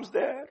Cricket comes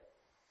there.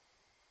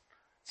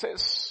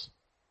 Says,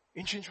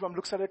 Inchworm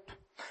looks at it,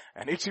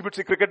 and Itsy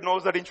Bitsy Cricket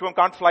knows that Inchworm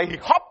can't fly. He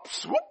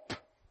hops, whoop.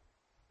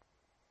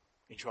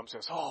 Inchworm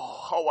says,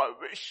 oh, how I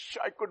wish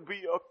I could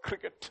be a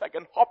cricket. I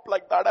can hop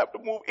like that. I have to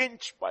move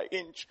inch by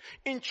inch,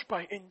 inch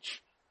by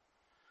inch.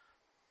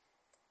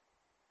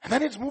 And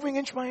then it's moving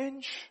inch by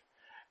inch.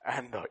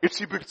 And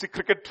Itsy Bitsy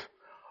Cricket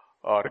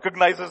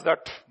recognizes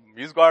that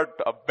he's got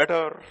a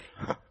better,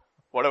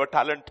 whatever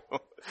talent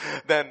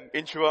than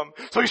Inchworm.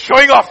 So he's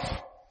showing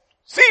off.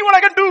 See what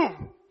I can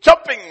do.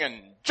 Jumping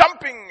and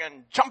jumping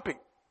and jumping.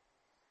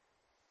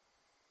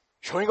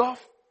 Showing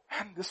off.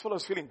 And this fellow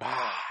is feeling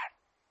bad.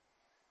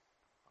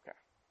 Okay.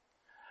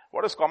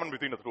 What is common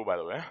between the two, by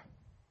the way?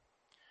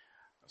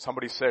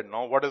 Somebody said,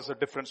 no, what is the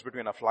difference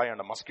between a fly and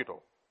a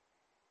mosquito?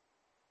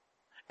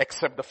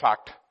 Except the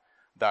fact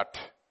that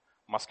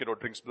mosquito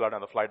drinks blood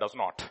and the fly does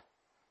not.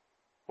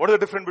 What is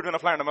the difference between a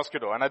fly and a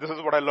mosquito? And this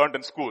is what I learned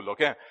in school,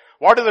 okay?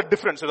 What is the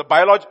difference?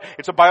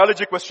 It's a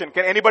biology question.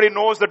 Can anybody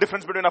knows the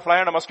difference between a fly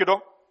and a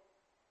mosquito?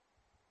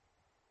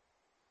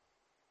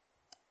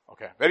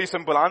 Okay, very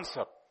simple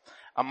answer.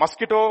 A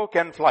mosquito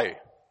can fly,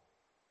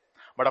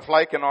 but a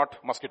fly cannot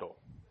mosquito.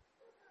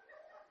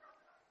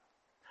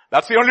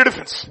 That's the only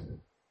difference.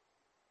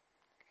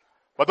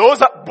 But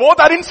both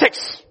are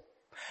insects.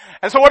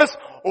 And so what is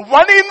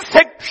one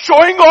insect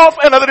showing off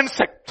another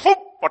insect?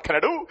 What can I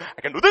do?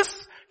 I can do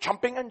this.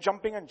 Jumping and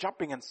jumping and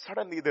jumping, and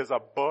suddenly there's a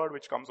bird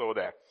which comes over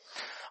there.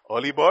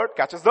 Early bird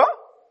catches the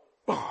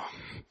bomb.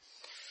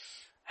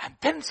 And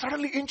then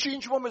suddenly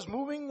Inchworm is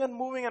moving and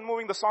moving and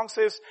moving. The song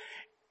says,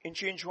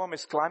 Inchworm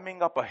is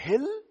climbing up a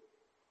hill.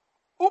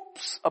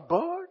 Oops, a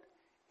bird.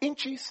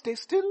 Inchy, stay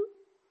still.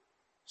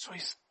 So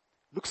he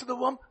looks at the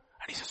worm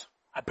and he says,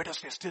 I better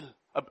stay still.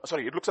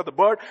 He looks at the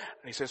bird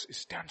and he says,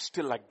 stand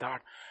still like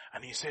that.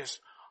 And he says,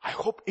 I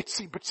hope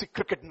Itsy Bitsy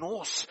Cricket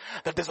knows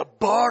that there's a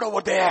bird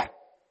over there.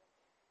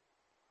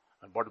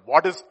 And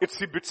what is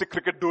Itsy Bitsy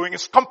Cricket doing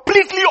is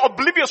completely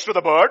oblivious to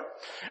the bird.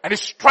 And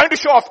he's trying to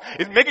show off.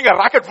 He's making a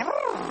racket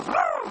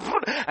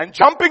and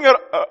jumping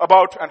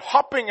about and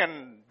hopping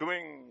and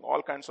doing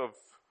all kinds of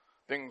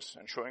things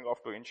and showing off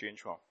to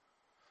Inchworm.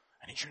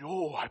 And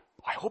Inchworm,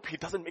 I hope he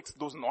doesn't make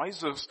those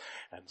noises.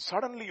 And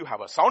suddenly you have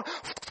a sound.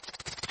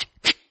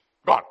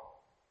 Gone.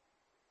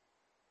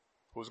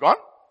 Who's gone?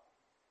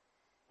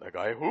 The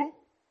guy who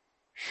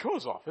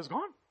shows off is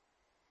gone.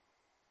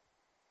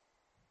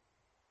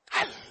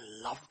 I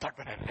love that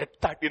when I read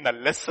that in a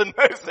lesson.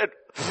 I said,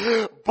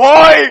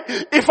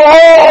 boy, if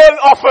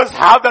all of us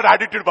have that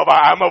attitude, Baba,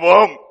 I'm a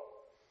worm.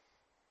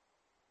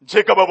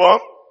 Jacob a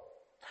worm.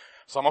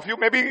 Some of you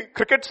maybe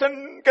crickets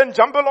and can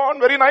jump along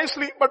very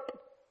nicely, but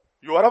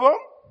you are a worm.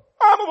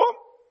 I'm a worm.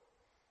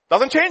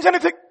 Doesn't change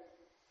anything.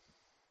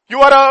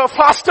 You are a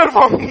faster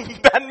worm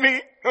than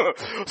me.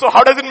 So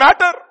how does it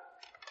matter?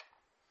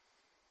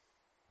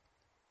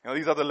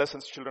 These are the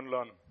lessons children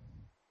learn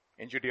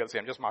in GTLC.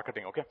 I'm just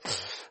marketing, okay?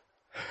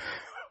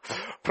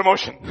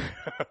 Promotion.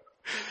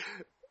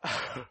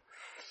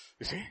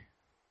 You see?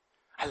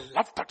 I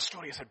loved that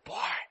story. I said, boy,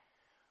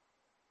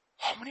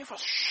 how many of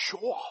us show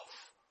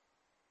off?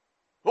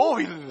 Oh,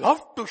 we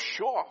love to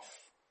show off.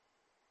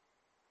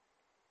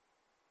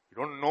 You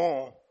don't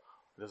know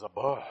there's a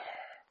bird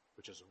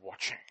which is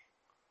watching.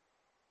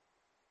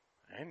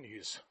 And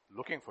he's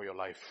looking for your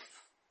life.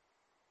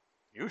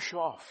 You show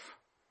off.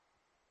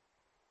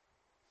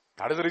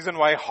 That is the reason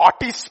why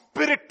haughty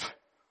spirit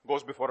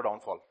goes before a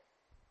downfall.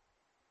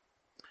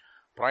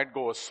 Pride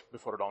goes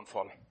before a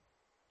downfall.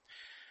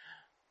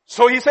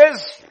 So he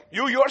says,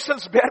 you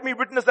yourselves bear me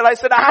witness that I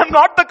said, I am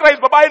not the Christ,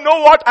 but I know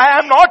what I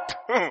am not.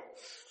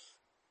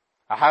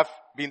 I have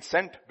been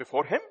sent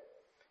before him.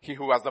 He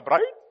who has the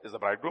bride is the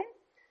bridegroom.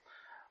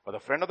 But the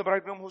friend of the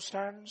bridegroom who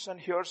stands and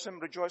hears him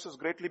rejoices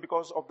greatly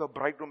because of the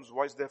bridegroom's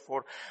voice.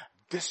 Therefore,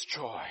 this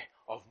joy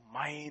of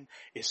mine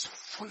is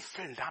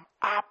fulfilled. I'm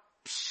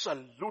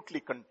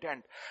absolutely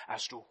content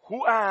as to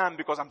who I am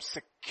because I'm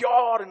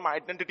secure in my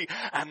identity.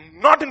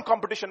 I'm not in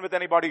competition with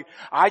anybody.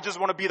 I just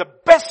want to be the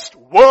best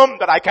worm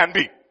that I can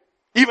be,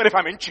 even if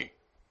I'm inchy.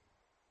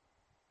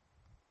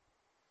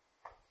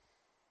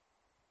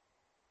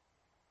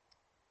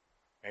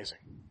 Amazing.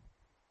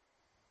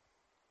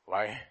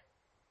 Why?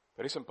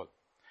 Very simple.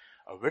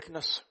 A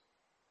witness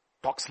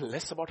talks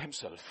less about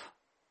himself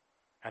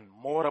and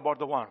more about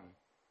the one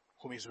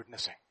whom he is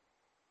witnessing.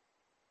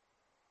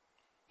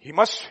 He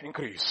must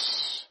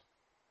increase.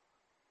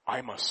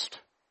 I must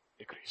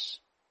decrease.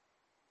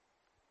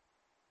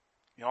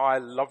 You know, I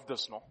love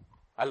this, no?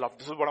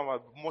 This is one of my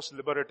most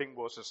liberating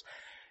verses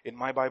in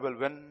my Bible.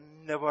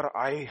 Whenever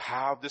I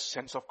have this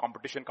sense of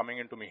competition coming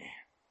into me,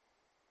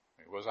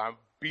 because I've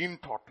been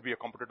taught to be a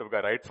competitive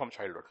guy right from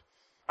childhood.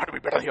 I have to be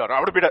better here, I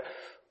have to be better.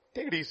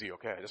 Take it easy,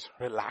 okay? Just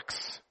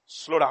relax.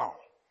 Slow down.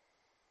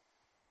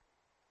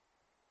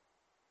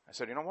 I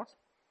said, you know what?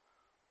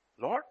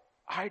 Lord,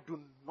 I do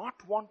not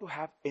want to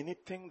have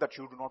anything that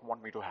you do not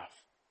want me to have.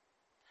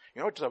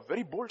 You know, it's a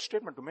very bold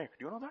statement to make.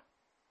 Do you know that?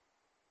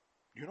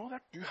 Do you know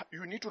that?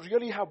 You need to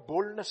really have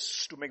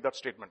boldness to make that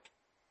statement.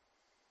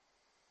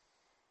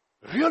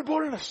 Real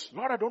boldness.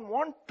 Lord, I don't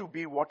want to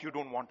be what you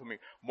don't want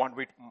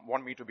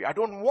me to be. I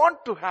don't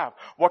want to have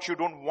what you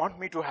don't want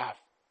me to have.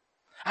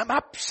 I'm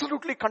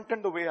absolutely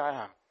content the way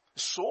I am.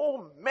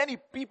 So many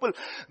people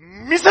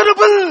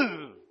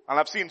miserable. And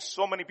I've seen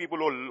so many people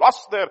who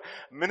lost their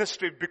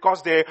ministry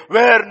because they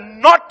were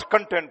not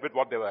content with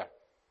what they were.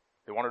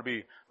 They wanted to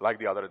be like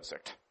the other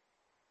insect.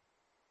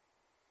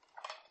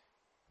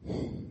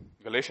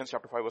 Galatians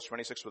chapter 5 verse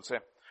 26 will say,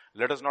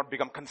 let us not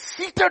become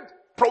conceited,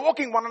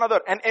 provoking one another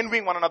and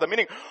envying one another.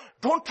 Meaning,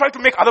 don't try to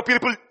make other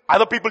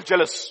people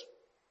jealous.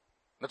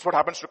 That's what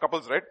happens to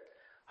couples, right?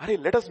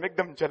 Let us make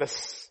them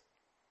jealous.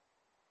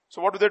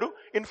 So what do?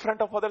 In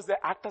front of others, they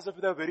act as if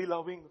they're very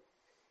loving.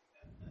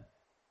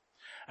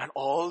 And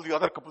all the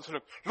other couples are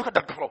like, look at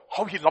that fellow,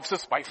 how he loves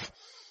his wife.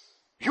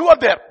 You are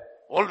there,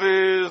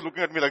 always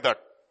looking at me like that.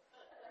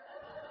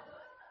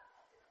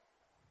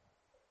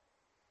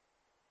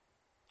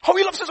 How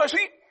he loves his wife,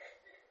 see?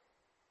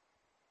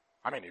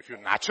 I mean, if you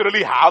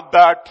naturally have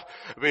that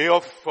way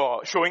of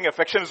showing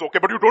affection is okay,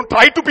 but you don't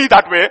try to be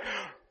that way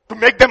to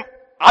make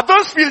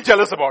others feel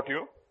jealous about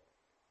you.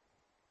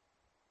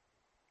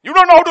 You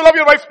don't know how to love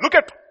your wife. Look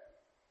at.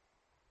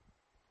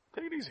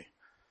 Take it easy.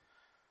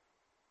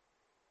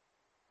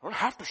 You don't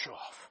have to show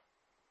off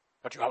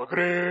that you have a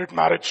great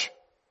marriage.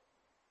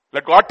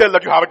 Let God tell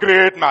that you have a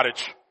great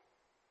marriage.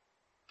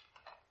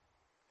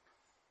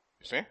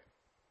 You see?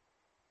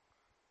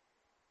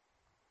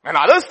 And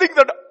others think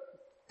that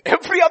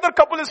every other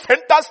couple is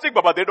fantastic,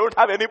 Baba. They don't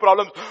have any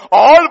problems.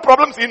 All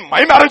problems in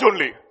my marriage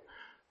only.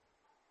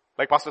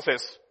 Like pastor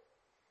says.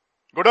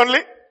 Good only,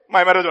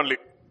 my marriage only.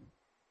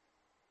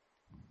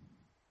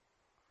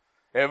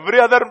 Every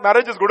other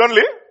marriage is good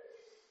only.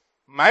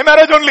 My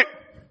marriage only.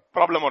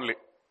 Problem only.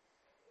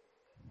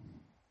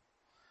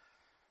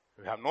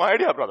 We have no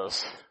idea,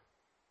 brothers.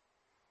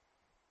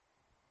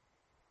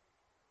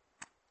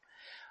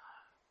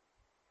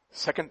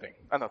 Second thing,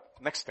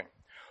 next thing.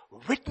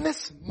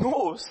 Witness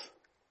knows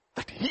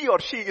that he or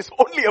she is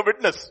only a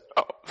witness.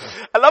 Oh,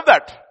 I love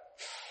that.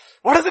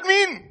 What does it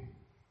mean?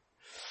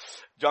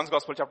 John's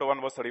Gospel chapter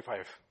 1 verse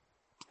 35.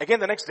 Again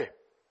the next day,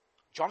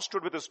 John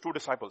stood with his 2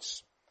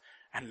 disciples.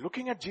 And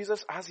looking at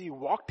Jesus as he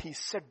walked, he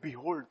said,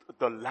 behold,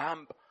 the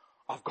Lamb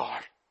of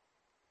God.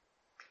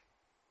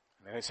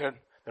 And then he said,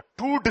 the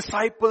 2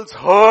 disciples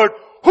heard,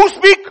 who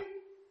speak?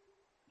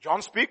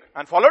 John speak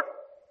and followed.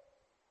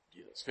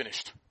 Jesus,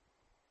 finished.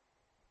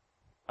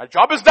 My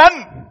job is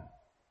done.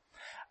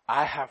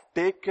 I have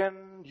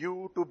taken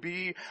you to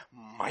be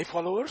my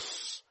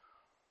followers,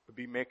 to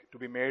be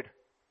made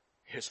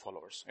his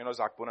followers. You know,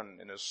 Zach Poonen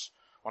in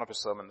one of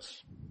his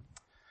sermons,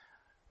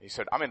 he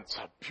said, it's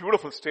a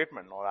beautiful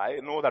statement. I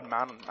know that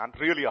man, and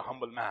really a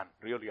humble man.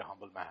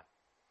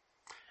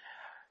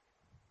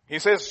 He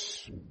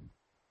says,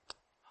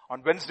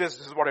 on Wednesdays,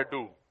 this is what I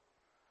do.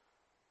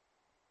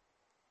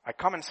 I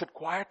come and sit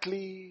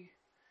quietly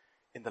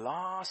in the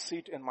last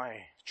seat in my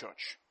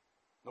church.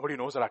 Nobody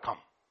knows that I come.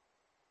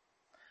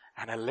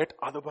 And I let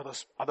other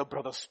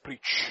brothers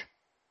preach.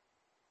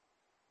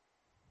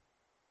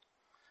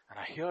 and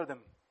I hear them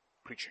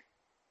preaching.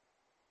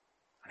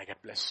 And I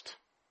get blessed.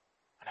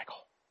 And I go,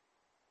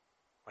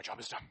 my job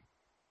is done.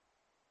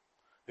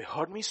 They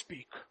heard me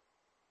speak.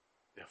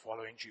 They're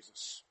following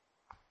Jesus.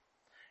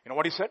 You know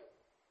what he said?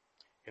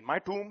 In my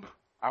tomb,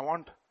 I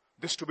want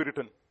this to be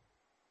written.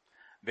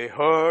 They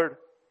heard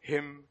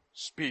him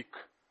speak.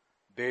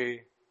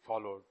 They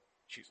followed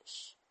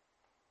Jesus.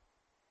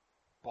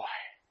 Boy,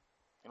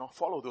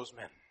 follow those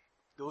men.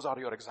 Those are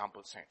your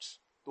examples, saints.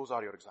 Those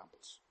are your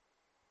examples.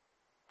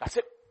 That's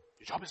it.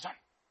 Your job is done.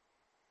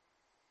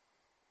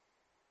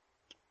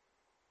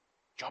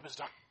 Job is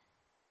done.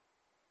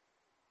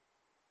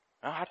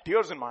 And I had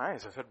tears in my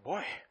eyes. I said,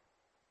 boy,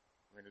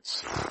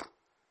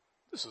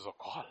 this is a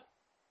call.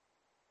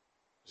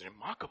 It's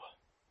remarkable.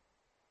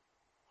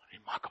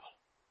 Remarkable.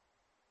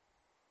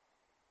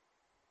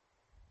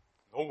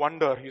 No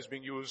wonder he's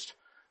being used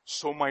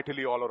so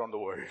mightily all around the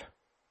world.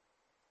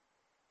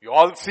 You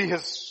all see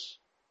his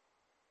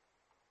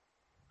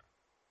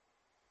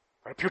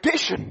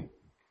reputation,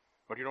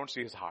 but you don't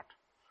see his heart.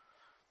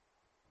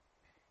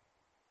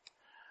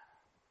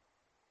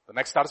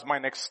 That is my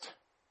next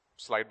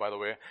slide, by the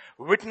way.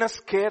 Witness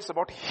cares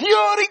about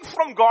hearing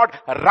from God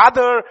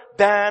rather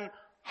than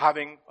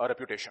having a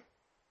reputation.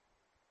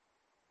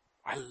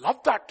 I love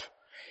that.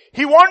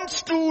 He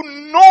wants to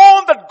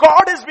know that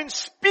God has been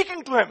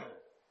speaking to him.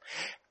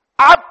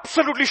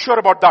 Absolutely sure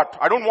about that.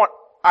 I don't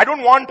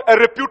want a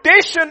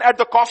reputation at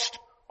the cost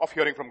of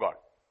hearing from God.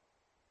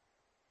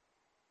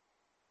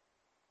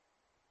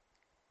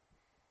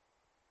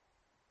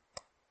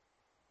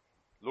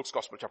 Luke's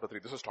Gospel, chapter 3.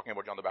 This is talking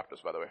about John the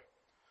Baptist, by the way.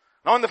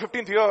 Now in the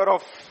 15th year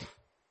of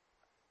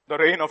the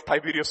reign of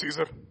Tiberius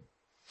Caesar,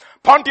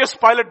 Pontius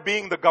Pilate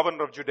being the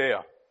governor of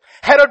Judea,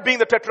 Herod being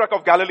the tetrarch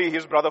of Galilee,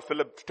 his brother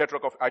Philip,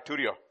 tetrarch of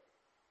Iturea,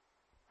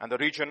 and the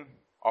region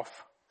of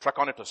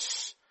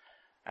Trachonitis,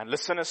 and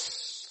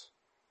Lysanias,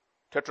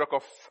 tetrarch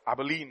of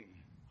Abilene,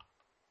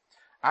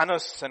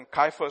 Annas and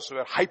Caiaphas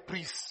were high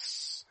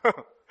priests,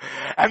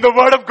 and the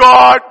word of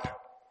God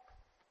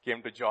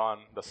came to John,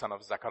 the son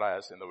of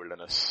Zacharias, in the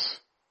wilderness.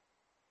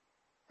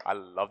 I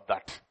love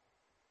that.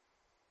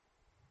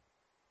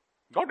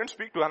 God didn't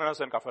speak to Annas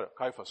and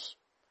Caiaphas,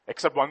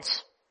 except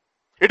once.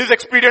 It is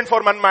expedient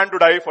for one man to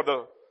die for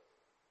the,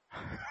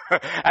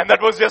 and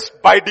that was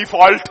just by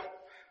default.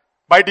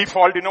 By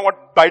default, you know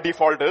what by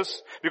default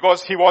is?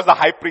 Because he was the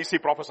high priest, he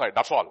prophesied,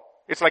 that's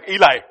all. It's like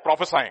Eli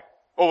prophesying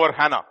over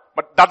Hannah.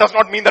 But that does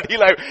not mean that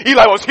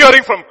Eli was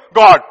hearing from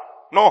God.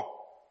 No.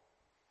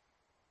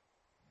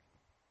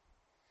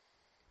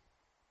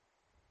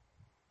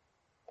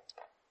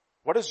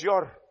 What is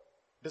your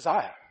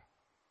desire?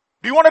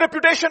 Do you want a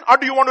reputation or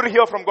do you want to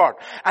hear from God?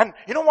 And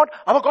you know what?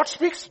 Our God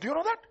speaks. Do you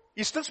know that?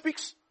 He still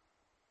speaks.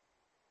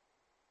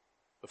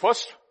 The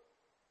first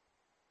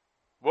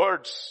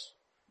words,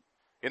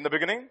 in the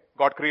beginning,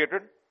 God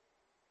created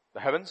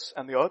the heavens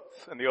and the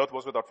earth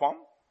was without form.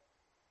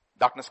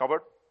 Darkness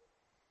covered.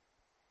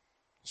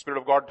 The Spirit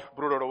of God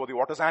brooded over the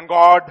waters, and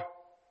God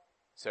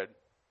said,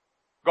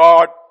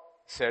 God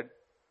said,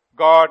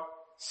 God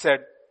said.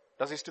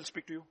 Does he still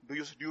speak to you? Do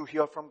you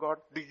hear from God?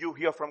 Do you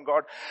hear from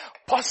God?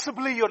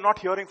 Possibly you're not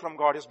hearing from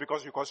God is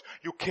because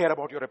you care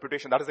about your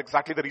reputation. That is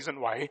exactly the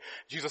reason why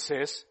Jesus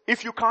says,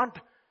 if you can't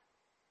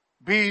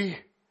be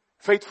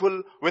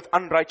faithful with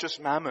unrighteous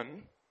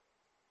mammon,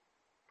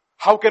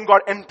 how can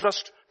God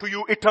entrust to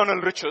you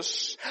eternal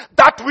riches?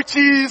 That which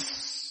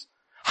is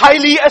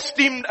highly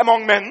esteemed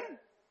among men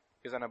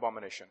is an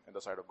abomination in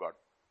the sight of God.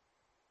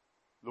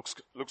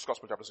 Luke's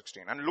Gospel chapter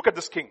 16. And look at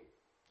this king.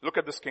 Look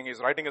at this king.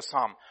 He's writing a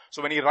psalm.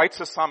 So when he writes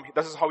a psalm,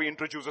 this is how he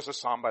introduces his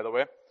psalm, by the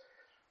way.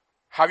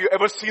 Have you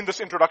ever seen this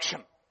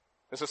introduction?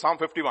 This is Psalm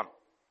 51.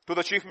 To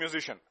the chief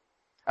musician.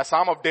 A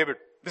psalm of David.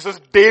 This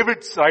is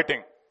David's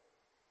writing.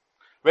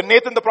 When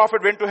Nathan the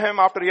prophet went to him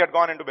after he had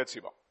gone into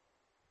Bathsheba.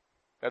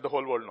 Let the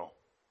whole world know.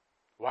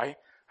 Why?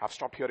 I've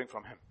stopped hearing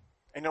from him.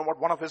 And you know what?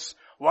 One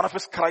of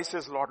his cries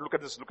is, Lord, look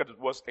at this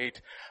verse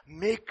 8.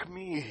 Make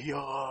me hear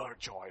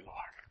joy,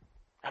 Lord.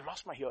 I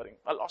lost my hearing.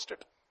 I lost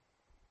it.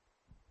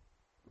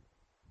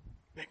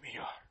 Make me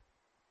hear.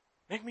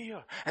 Make me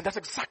hear. And that's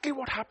exactly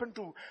what happened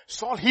to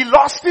Saul. He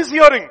lost his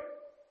hearing.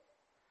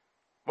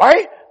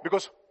 Why?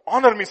 Because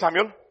honor me,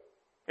 Samuel,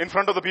 in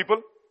front of the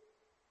people.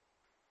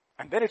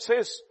 And then it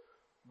says,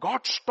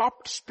 God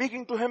stopped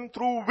speaking to him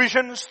through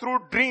visions, through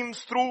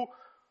dreams, through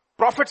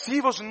prophets. He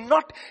was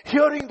not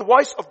hearing the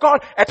voice of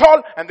God at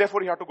all. And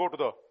therefore he had to go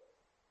to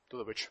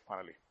the witch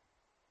finally.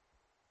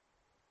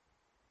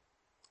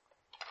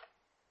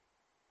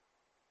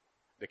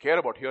 They care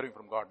about hearing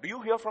from God. Do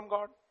you hear from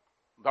God?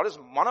 That is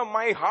one of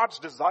my heart's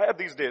desire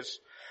these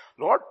days.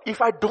 Lord,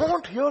 if I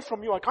don't hear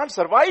from you, I can't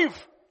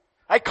survive.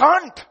 I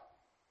can't.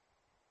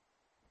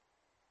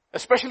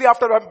 Especially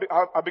after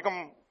I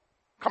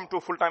come to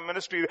full-time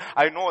ministry,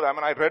 I know that.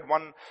 I read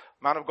one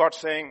man of God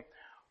saying,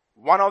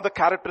 one of the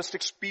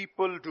characteristics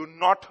people do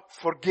not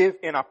forgive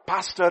in a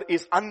pastor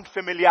is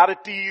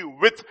unfamiliarity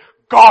with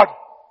God.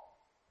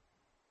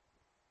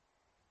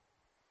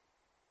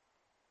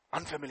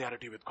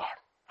 Unfamiliarity with God.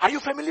 Are you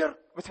familiar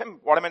with him?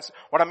 What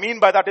I mean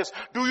by that is,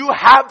 do you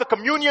have the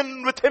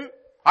communion with him?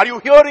 Are you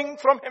hearing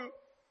from him?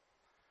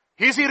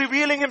 Is he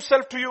revealing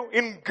himself to you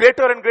in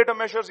greater and greater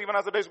measures even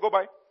as the days go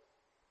by?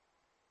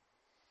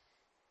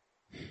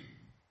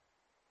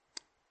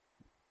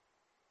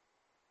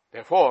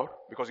 Therefore,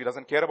 because he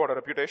doesn't care about a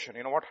reputation,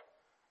 you know what?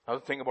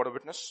 Another thing about a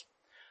witness.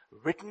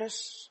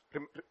 Witness,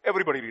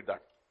 everybody read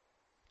that.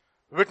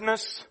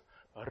 Witness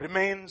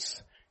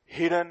remains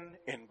hidden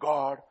in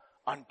God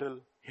until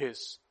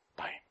his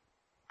time.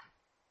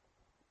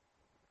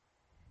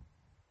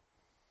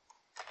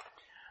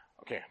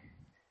 Okay.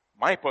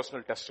 My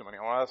personal testimony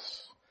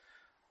was,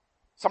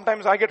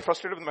 sometimes I get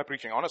frustrated with my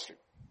preaching, honestly.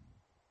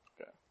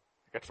 Okay.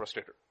 I get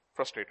frustrated,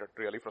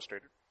 really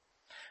frustrated.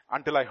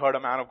 Until I heard a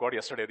man of God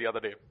the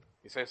other day.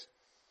 He says,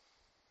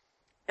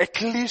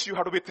 at least you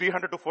have to be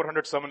 300 to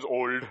 400 sermons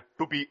old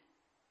to be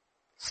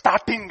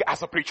starting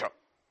as a preacher.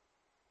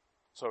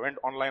 So I went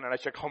online and I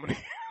checked how many.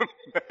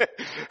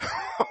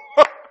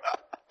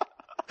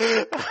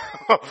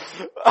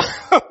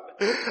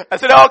 I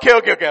said, okay,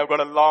 I've got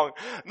a long.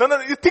 No,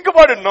 you think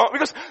about it, no?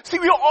 Because, see,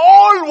 we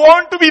all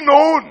want to be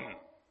known.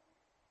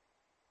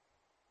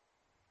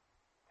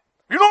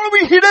 We don't want to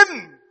be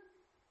hidden.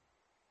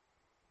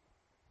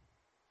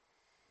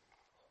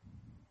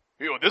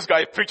 This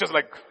guy preaches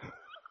like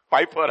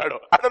Piper, I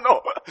don't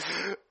know.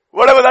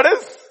 Whatever that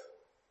is.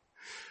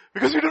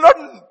 Because we do not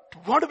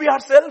want to be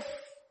ourselves.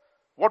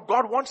 What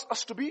God wants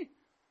us to be.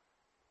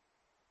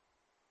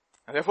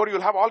 And therefore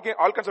you'll have all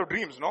kinds of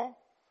dreams, no?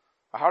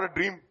 I had a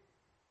dream.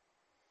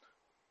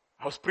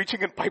 I was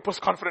preaching in Piper's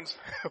conference.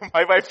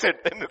 My wife said,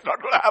 then it's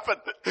not going to happen.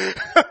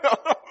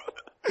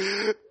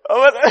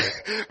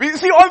 We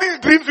see all these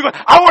dreams because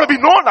I want to be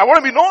known. I want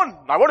to be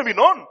known. I want to be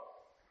known.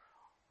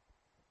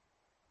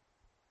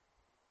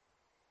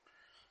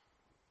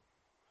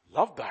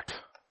 Love that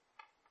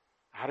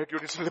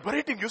attitude. It's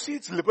liberating. You see,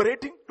 it's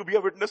liberating to be a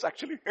witness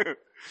actually.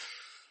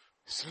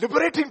 It's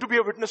liberating to be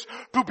a witness,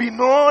 to be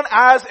known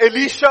as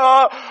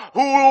Elisha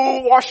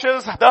who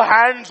washes the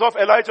hands of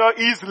Elijah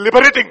is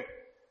liberating.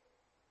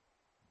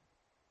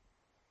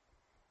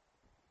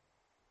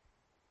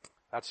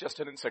 That's just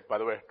an insect, by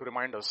the way, to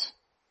remind us.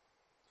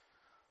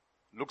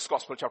 Luke's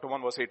Gospel, chapter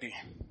 1, verse 80.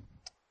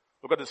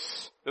 Look at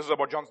this. This is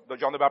about John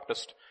the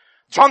Baptist.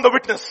 John the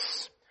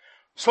witness.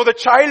 So the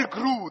child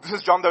grew, this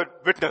is John the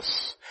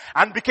witness,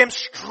 and became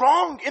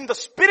strong in the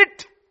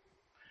spirit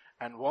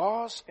and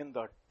was in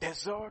the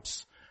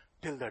deserts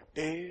till the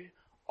day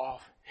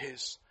of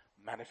his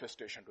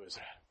manifestation to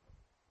Israel.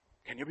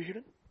 Can you be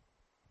hidden?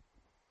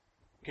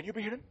 Can you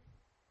be hidden?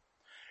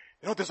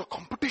 You know, there's a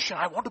competition.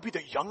 I want to be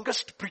the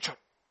youngest preacher.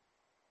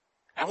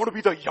 I want to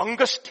be the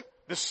youngest,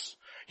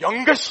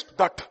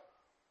 that.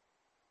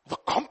 The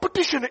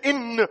competition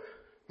in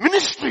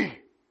ministry.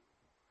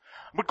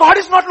 But God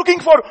is not looking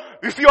for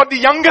if you are the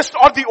youngest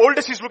or the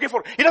oldest. He's looking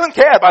for, he doesn't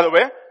care, by the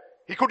way.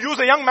 He could use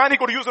a young man, he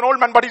could use an old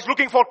man, but he's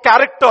looking for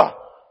character.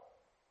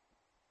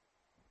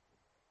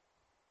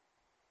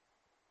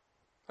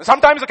 And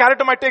sometimes the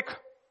character might take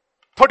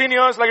 13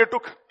 years like it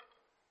took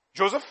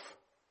Joseph.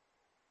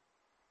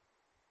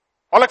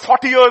 Or like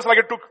 40 years like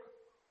it took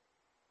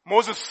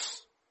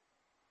Moses.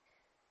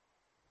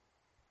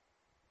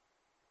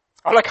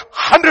 Or like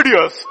 100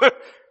 years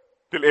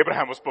till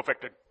Abraham was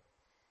perfected.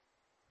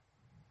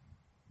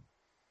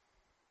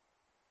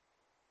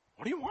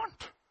 What do you want?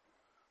 Do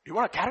you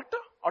want a character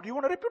or do you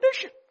want a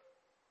reputation?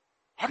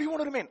 How do you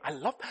want to remain?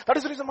 That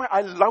is the reason why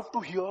I love to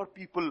hear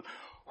people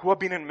who have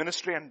been in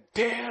ministry and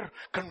their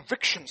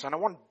convictions, and I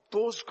want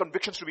those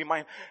convictions to be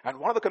mine. And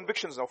one of the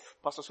convictions of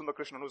Pastor Sundar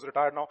Krishnan, who's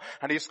retired now,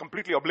 and he's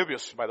completely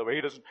oblivious, by the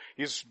way.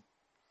 He's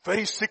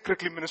very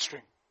secretly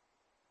ministering.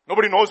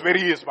 Nobody knows where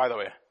he is, by the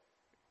way.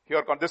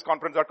 Here, this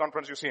conference, that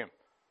conference, you see him.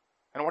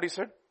 And what he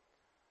said?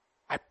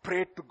 I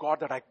prayed to God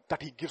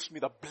that he gives me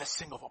the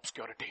blessing of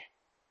obscurity.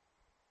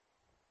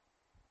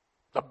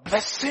 The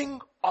blessing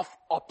of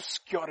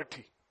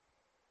obscurity.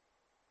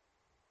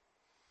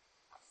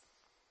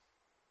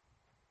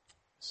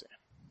 Say,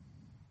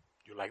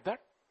 do you like that?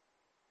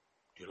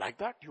 Do you like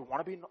that? Do you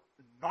want to be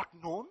not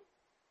known?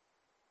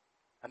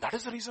 And that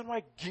is the reason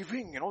why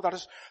giving, that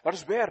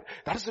is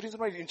the reason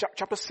why in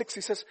chapter 6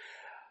 he says,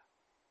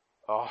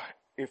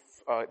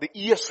 the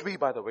ESV,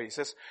 by the way, he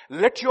says,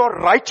 let your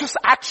righteous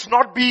acts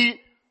not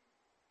be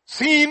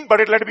seen,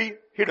 but let it be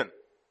hidden.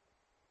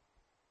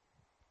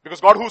 Because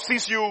God who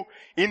sees you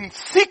in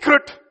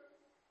secret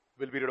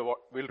will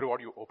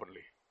reward you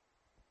openly.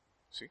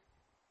 See?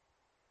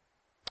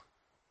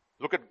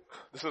 Look at,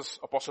 this is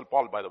Apostle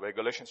Paul, by the way,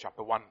 Galatians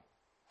chapter 1.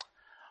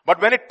 But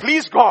when it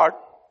pleased God,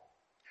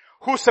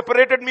 who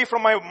separated me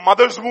from my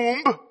mother's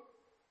womb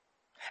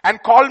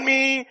and called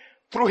me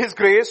through his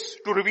grace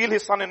to reveal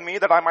his son in me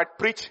that I might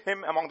preach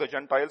him among the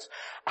Gentiles,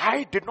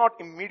 I did not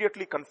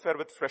immediately confer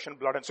with flesh and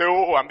blood and say,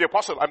 oh, I'm the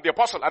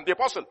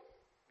apostle.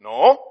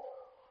 No.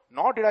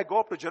 Nor did I go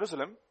up to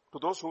Jerusalem to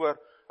those who were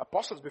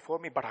apostles before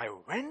me, but I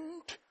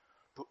went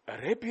to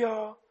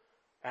Arabia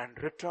and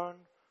returned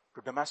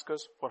to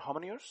Damascus for how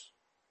many years?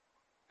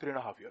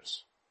 3.5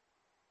 years.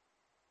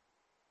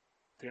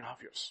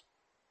 3.5 years.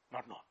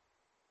 Not known.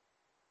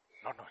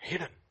 Not known.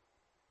 Hidden.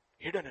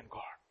 Hidden in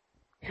God.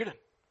 Hidden.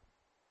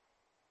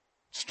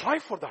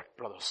 Strive for that,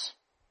 brothers.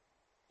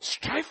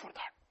 Strive for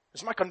that.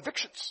 It's my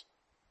convictions.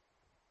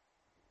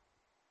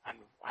 And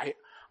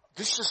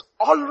this is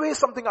always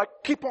something I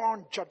keep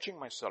on judging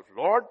myself.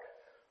 Lord,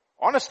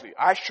 honestly,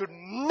 I should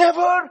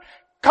never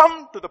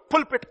come to the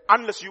pulpit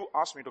unless you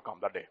ask me to come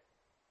that day.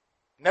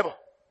 Never.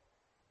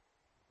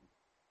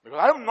 Because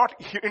I am not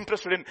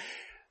interested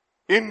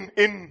in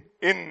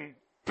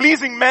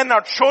pleasing men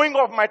or showing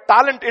off my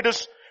talent. It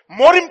is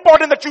more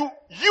important that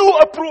you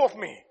approve of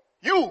me.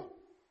 You.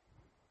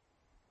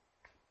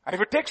 And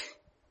if it takes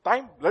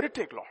time, let it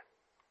take, Lord.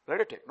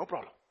 Let it take. No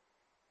problem.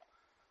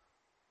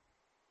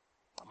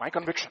 My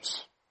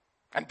convictions.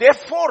 And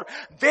therefore,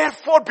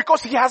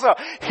 because he has a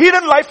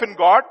hidden life in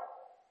God,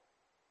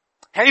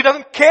 and he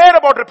doesn't care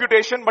about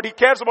reputation, but he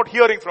cares about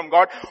hearing from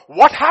God,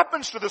 what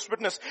happens to this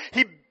witness?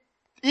 He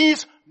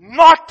is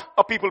not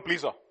a people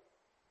pleaser.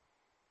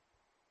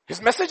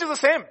 His message is the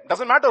same.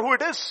 Doesn't matter who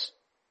it is.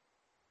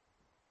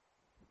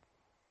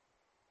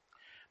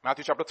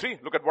 Matthew chapter 3,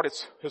 look at what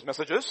his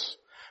message is.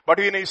 But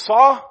when he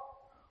saw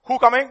who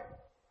coming?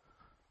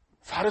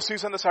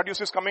 Pharisees and the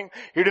Sadducees coming.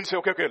 He didn't say,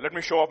 okay, let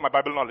me show off my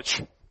Bible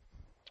knowledge.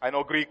 I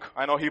know Greek,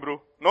 I know Hebrew.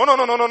 No.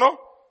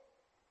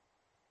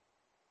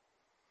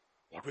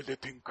 What will they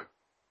think?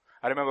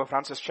 I remember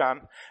Francis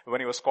Chan, when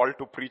he was called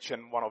to preach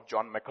in one of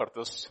John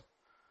MacArthur's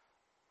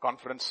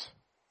conference,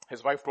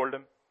 his wife told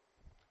him,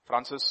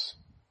 Francis,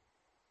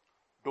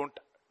 don't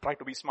try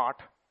to be smart.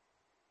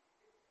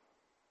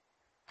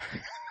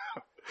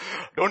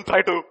 Don't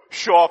try to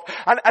show off.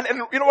 And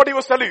you know what he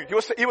was telling? He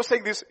was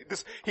saying this,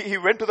 he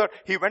went to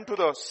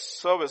the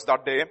service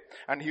that day,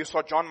 and he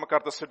saw John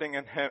MacArthur sitting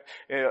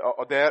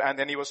there, and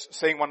then he was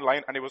saying one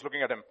line, and he was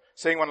looking at him.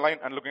 Saying one line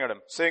and looking at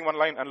him. Saying one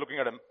line and looking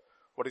at him.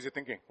 What is he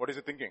thinking? What is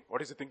he thinking?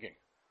 What is he thinking?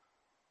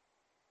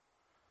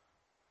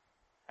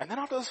 And then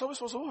after the service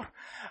was over,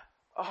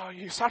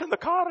 he sat in the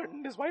car,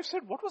 and his wife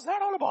said, what was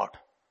that all about?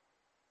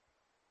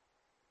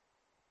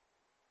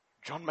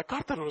 John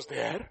MacArthur was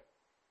there.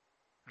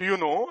 Do you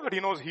know that he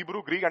knows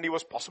Hebrew, Greek, and he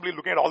was possibly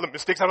looking at all the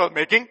mistakes I was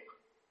making?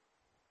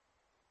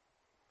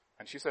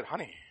 And she said,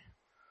 honey,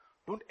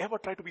 don't ever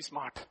try to be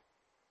smart.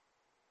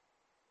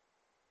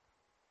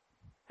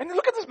 And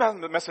look at this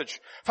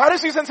message.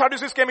 Pharisees and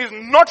Sadducees came, he's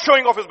not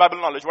showing off his Bible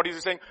knowledge. What is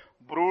he saying?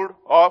 Brood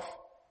of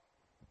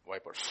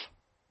vipers.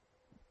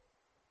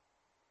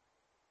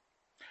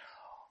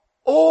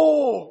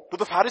 Oh, to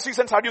the Pharisees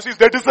and Sadducees,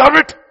 they deserve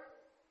it.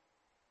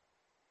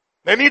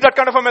 They need that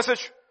kind of a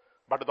message.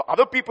 But to the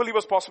other people, he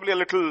was possibly a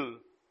little,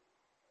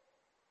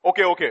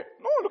 okay.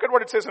 No, look at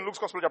what it says in Luke's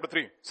Gospel chapter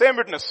 3. Same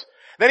witness.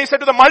 Then he said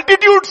to the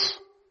multitudes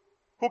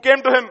who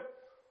came to him,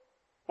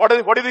 what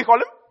did he call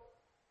him?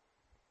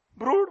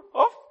 Brood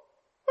of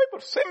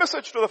vipers. Same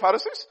message to the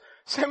Pharisees,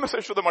 same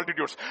message to the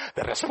multitudes.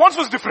 The response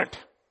was different.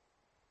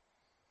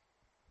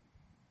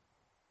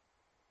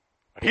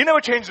 But he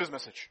never changed his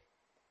message.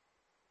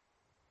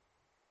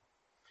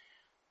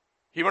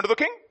 He went to the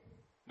king.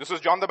 This is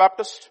John the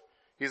Baptist.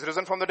 He's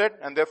risen from the dead,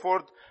 and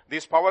therefore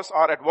these powers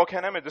are at work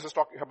in him. This is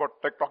talking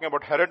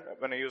about Herod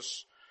when he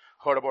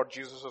heard about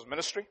Jesus'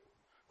 ministry.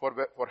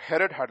 For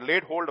Herod had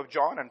laid hold of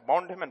John and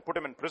bound him and put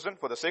him in prison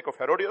for the sake of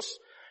Herodias,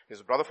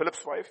 his brother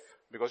Philip's wife,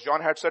 because John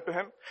had said to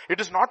him,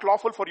 it is not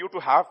lawful for you to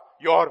have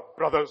your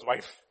brother's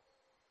wife.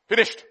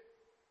 Finished.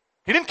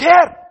 He didn't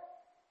care.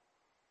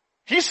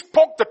 He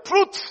spoke the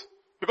truth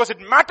because it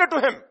mattered to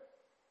him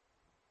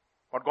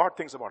what God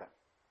thinks about him.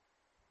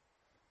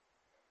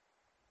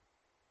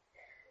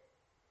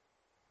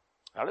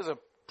 That is a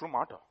true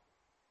martyr.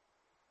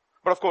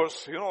 But of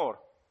course, you know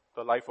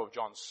the life of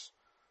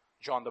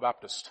John the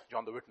Baptist,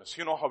 John the Witness.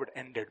 You know how it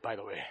ended, by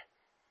the way.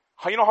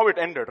 You know how it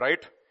ended,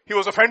 right? He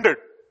was offended.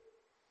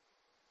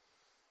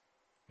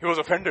 He was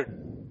offended.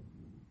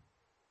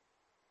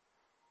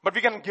 But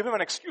we can give him an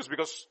excuse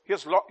because he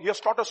has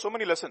taught us so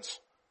many lessons.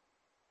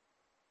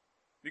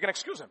 We can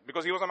excuse him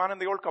because he was a man in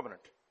the old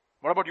covenant.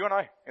 What about you and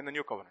I in the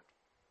new covenant?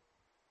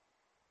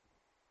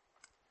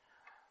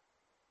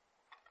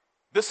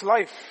 This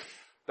life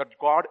that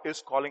God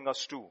is calling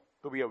us to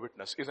be a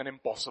witness, is an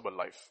impossible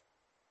life.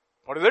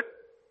 What is it?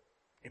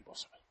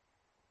 Impossible.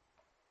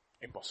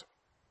 Impossible.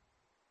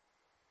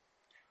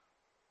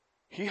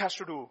 He has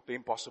to do the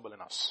impossible in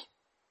us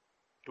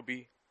to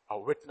be a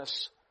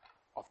witness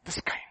of this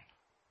kind.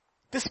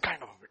 This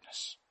kind of a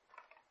witness.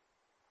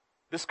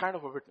 This kind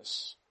of a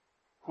witness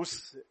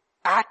who's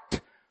at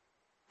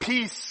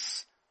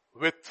peace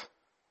with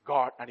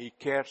God and he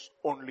cares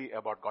only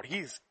about God. He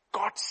is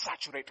God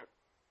saturated.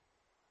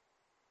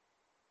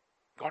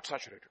 God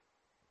saturated.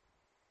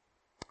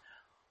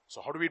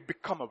 So how do we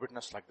become a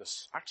witness like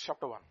this? Acts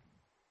chapter 1.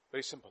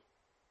 Very simple.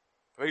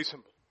 Very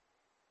simple.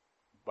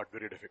 But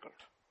very difficult.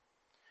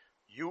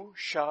 You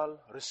shall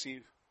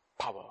receive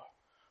power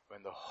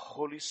when the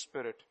Holy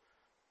Spirit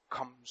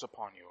comes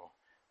upon you,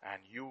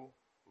 and you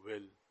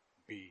will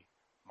be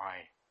my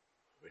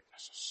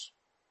witnesses.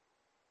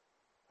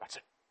 That's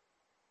it.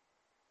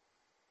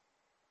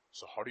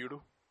 So how do you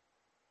do?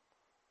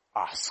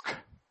 Ask.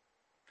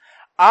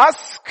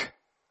 Ask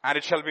and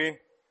it shall be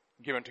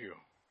given to you.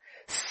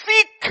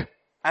 Seek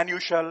and you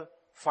shall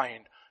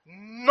find.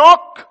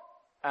 Knock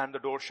and the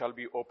door shall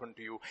be opened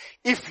to you.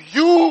 If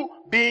you,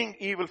 being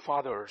evil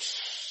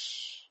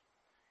fathers,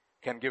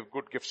 can give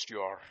good gifts to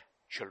your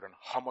children,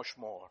 how much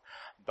more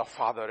the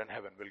Father in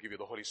heaven will give you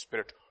the Holy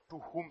Spirit to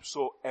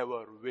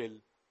whomsoever will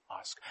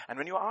ask. And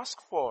when you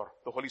ask for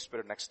the Holy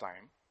Spirit next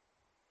time,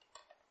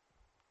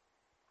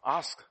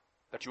 ask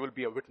that you will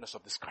be a witness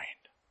of this kind.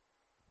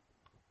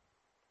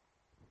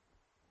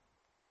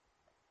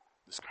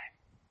 This kind.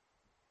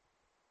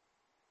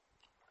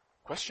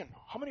 Question,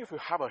 how many of you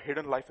have a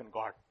hidden life in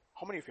God?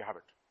 How many of you have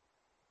it?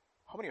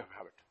 How many of you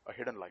have it? A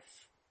hidden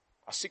life.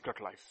 A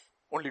secret life.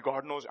 Only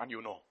God knows and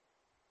you know.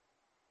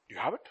 Do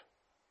you have it?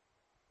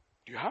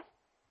 Do you have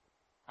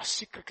a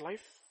secret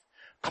life?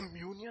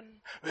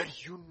 Communion where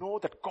you know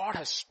that God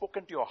has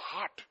spoken to your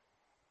heart.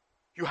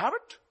 You have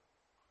it?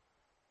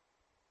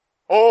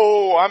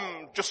 Oh,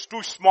 I'm just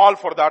too small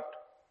for that.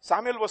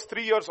 Samuel was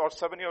 3 years or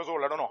 7 years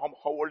old. I don't know how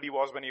old he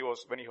was when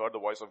he heard the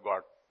voice of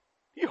God.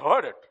 He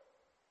heard it.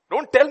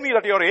 Don't tell me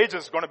that your age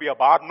is going to be a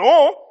bar.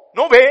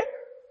 No way.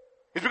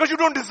 It's because you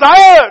don't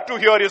desire to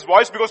hear His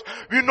voice, because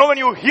you know when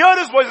you hear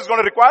His voice, it's going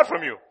to require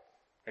from you.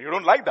 And you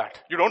don't like that.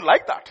 You don't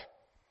like that.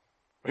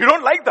 You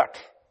don't like that.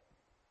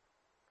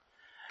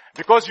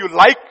 Because you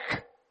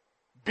like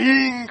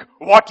being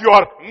what you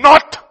are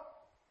not.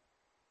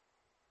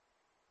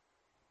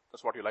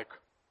 That's what you like.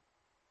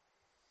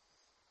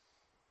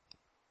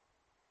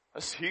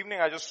 This evening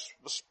I just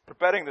was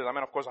preparing this.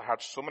 Of course I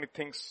had so many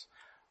things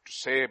to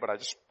say, but I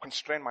just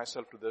constrained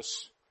myself to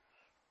this.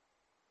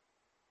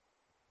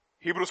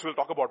 Hebrews will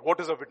talk about what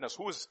is a witness.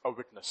 Who is a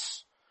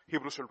witness?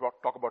 Hebrews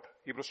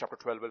chapter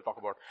 12 will talk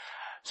about.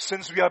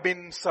 Since we have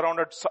been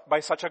surrounded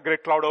by such a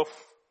great cloud of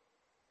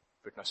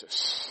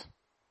witnesses.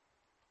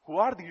 Who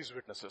are these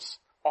witnesses?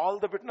 All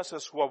the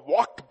witnesses who have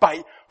walked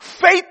by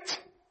faith.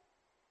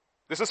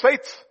 This is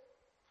faith.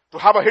 To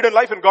have a hidden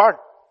life in God.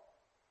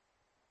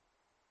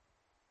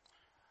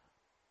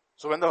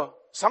 So when the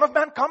Son of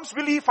Man comes,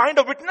 will He find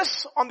a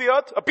witness on the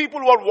earth? A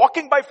people who are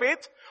walking by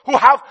faith, who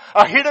have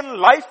a hidden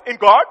life in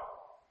God?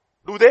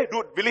 Will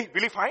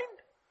He find?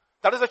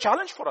 That is a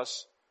challenge for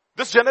us.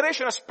 This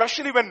generation,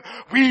 especially when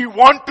we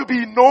want to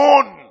be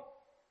known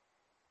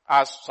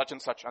as such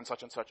and such and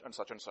such and such and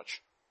such and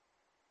such.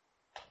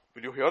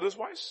 Will you hear this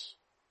voice?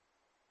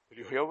 Will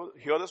you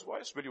hear this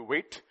voice? Will you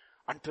wait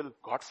until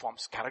God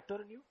forms character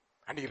in you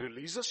and He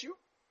releases you?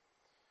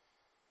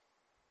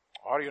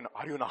 Or are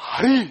you in a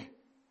hurry?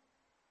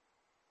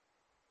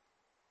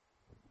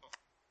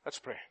 Let's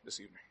pray this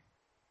evening.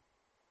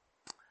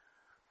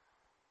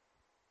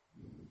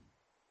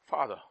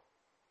 Father,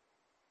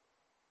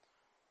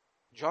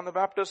 John the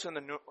Baptist in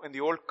the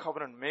Old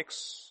Covenant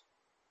makes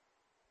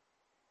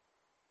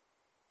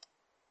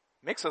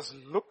us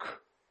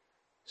look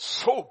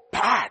so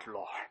bad,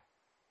 Lord.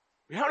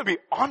 We have to be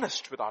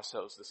honest with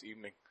ourselves this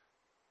evening.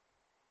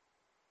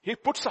 He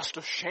puts us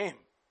to shame.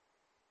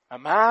 A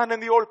man in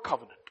the Old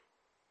Covenant.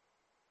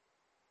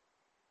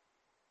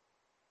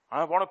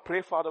 I want to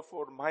pray, Father,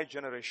 for my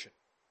generation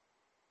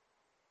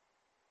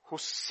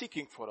who's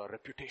seeking for a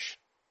reputation,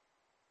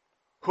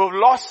 who have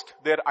lost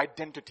their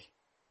identity,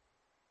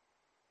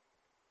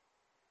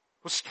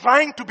 who's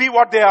trying to be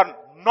what they are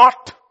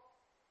not.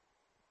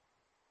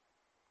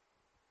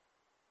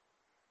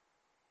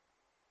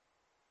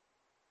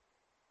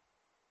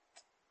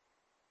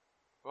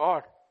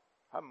 God,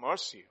 have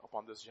mercy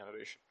upon this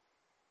generation.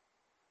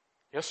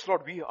 Yes,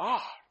 Lord, we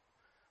are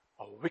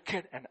a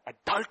wicked and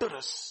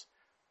adulterous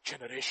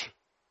generation.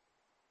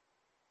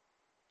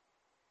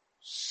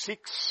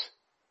 Seeks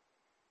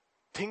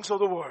things of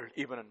the world,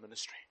 even in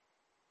ministry.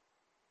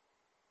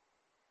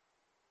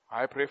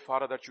 I pray,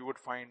 Father, that you would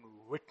find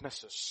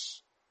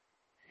witnesses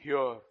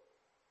here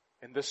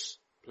in this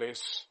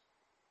place.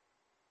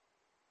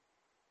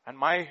 And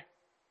my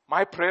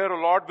prayer,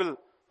 Lord,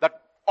 that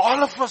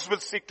all of us will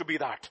seek to be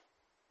that.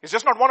 It's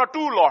just not one or two,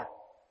 Lord.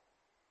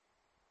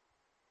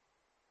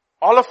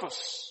 All of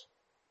us,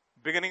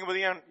 beginning with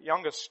the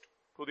youngest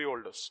to the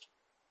oldest.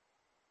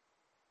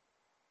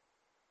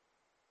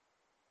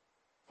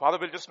 Father,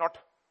 we'll just not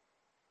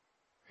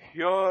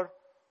hear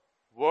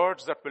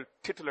words that will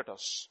titillate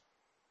us,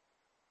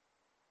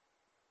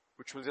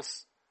 which will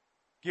just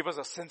give us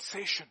a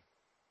sensation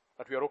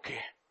that we are okay.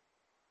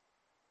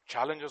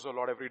 Challenge us, O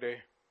Lord, every day.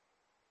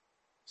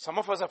 Some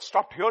of us have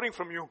stopped hearing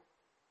from you.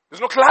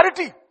 There's no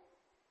clarity.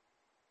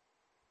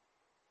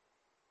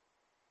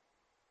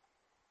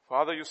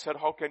 Father, you said,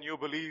 how can you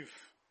believe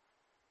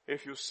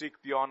if you seek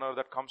the honor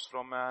that comes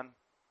from man,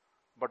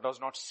 but does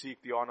not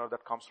seek the honor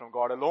that comes from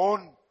God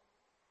alone?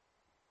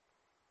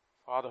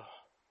 Father,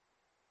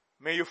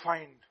 may you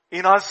find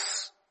in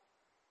us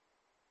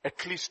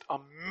at least a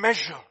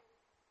measure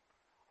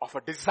of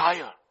a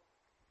desire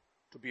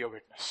to be a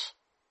witness.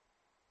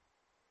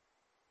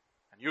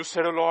 And you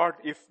said, O Lord,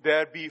 if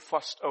there be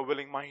first a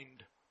willing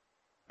mind,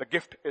 the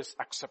gift is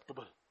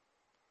acceptable.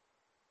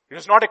 It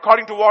is not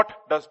according to what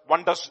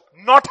one does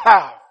not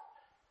have,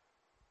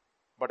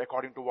 but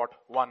according to what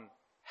one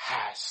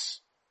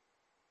has.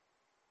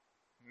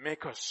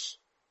 Make us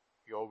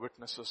your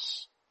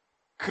witnesses.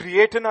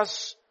 Create in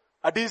us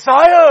a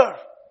desire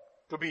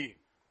to be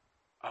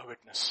a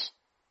witness.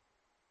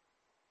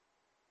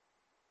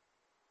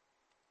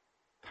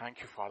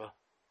 Thank you, Father.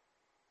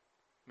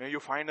 May you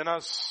find in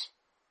us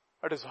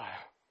a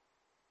desire.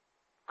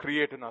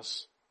 Create in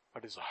us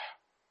a desire.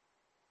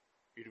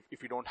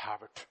 If we don't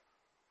have it.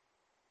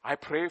 I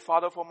pray,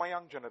 Father, for my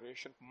young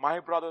generation, my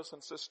brothers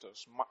and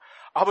sisters,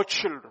 our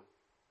children.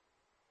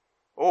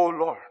 Oh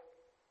Lord,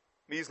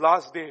 these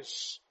last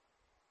days,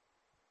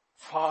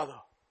 Father,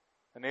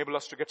 enable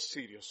us to get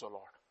serious, oh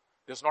Lord.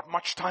 There's not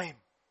much time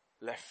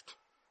left.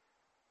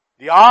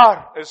 The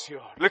hour is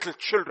here. Little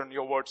children,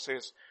 your word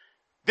says,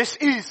 this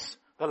is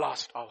the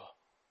last hour.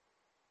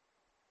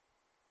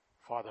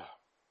 Father,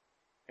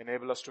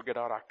 enable us to get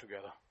our act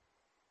together.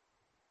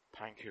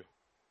 Thank you.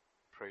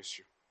 Praise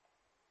you.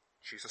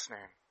 In Jesus' name.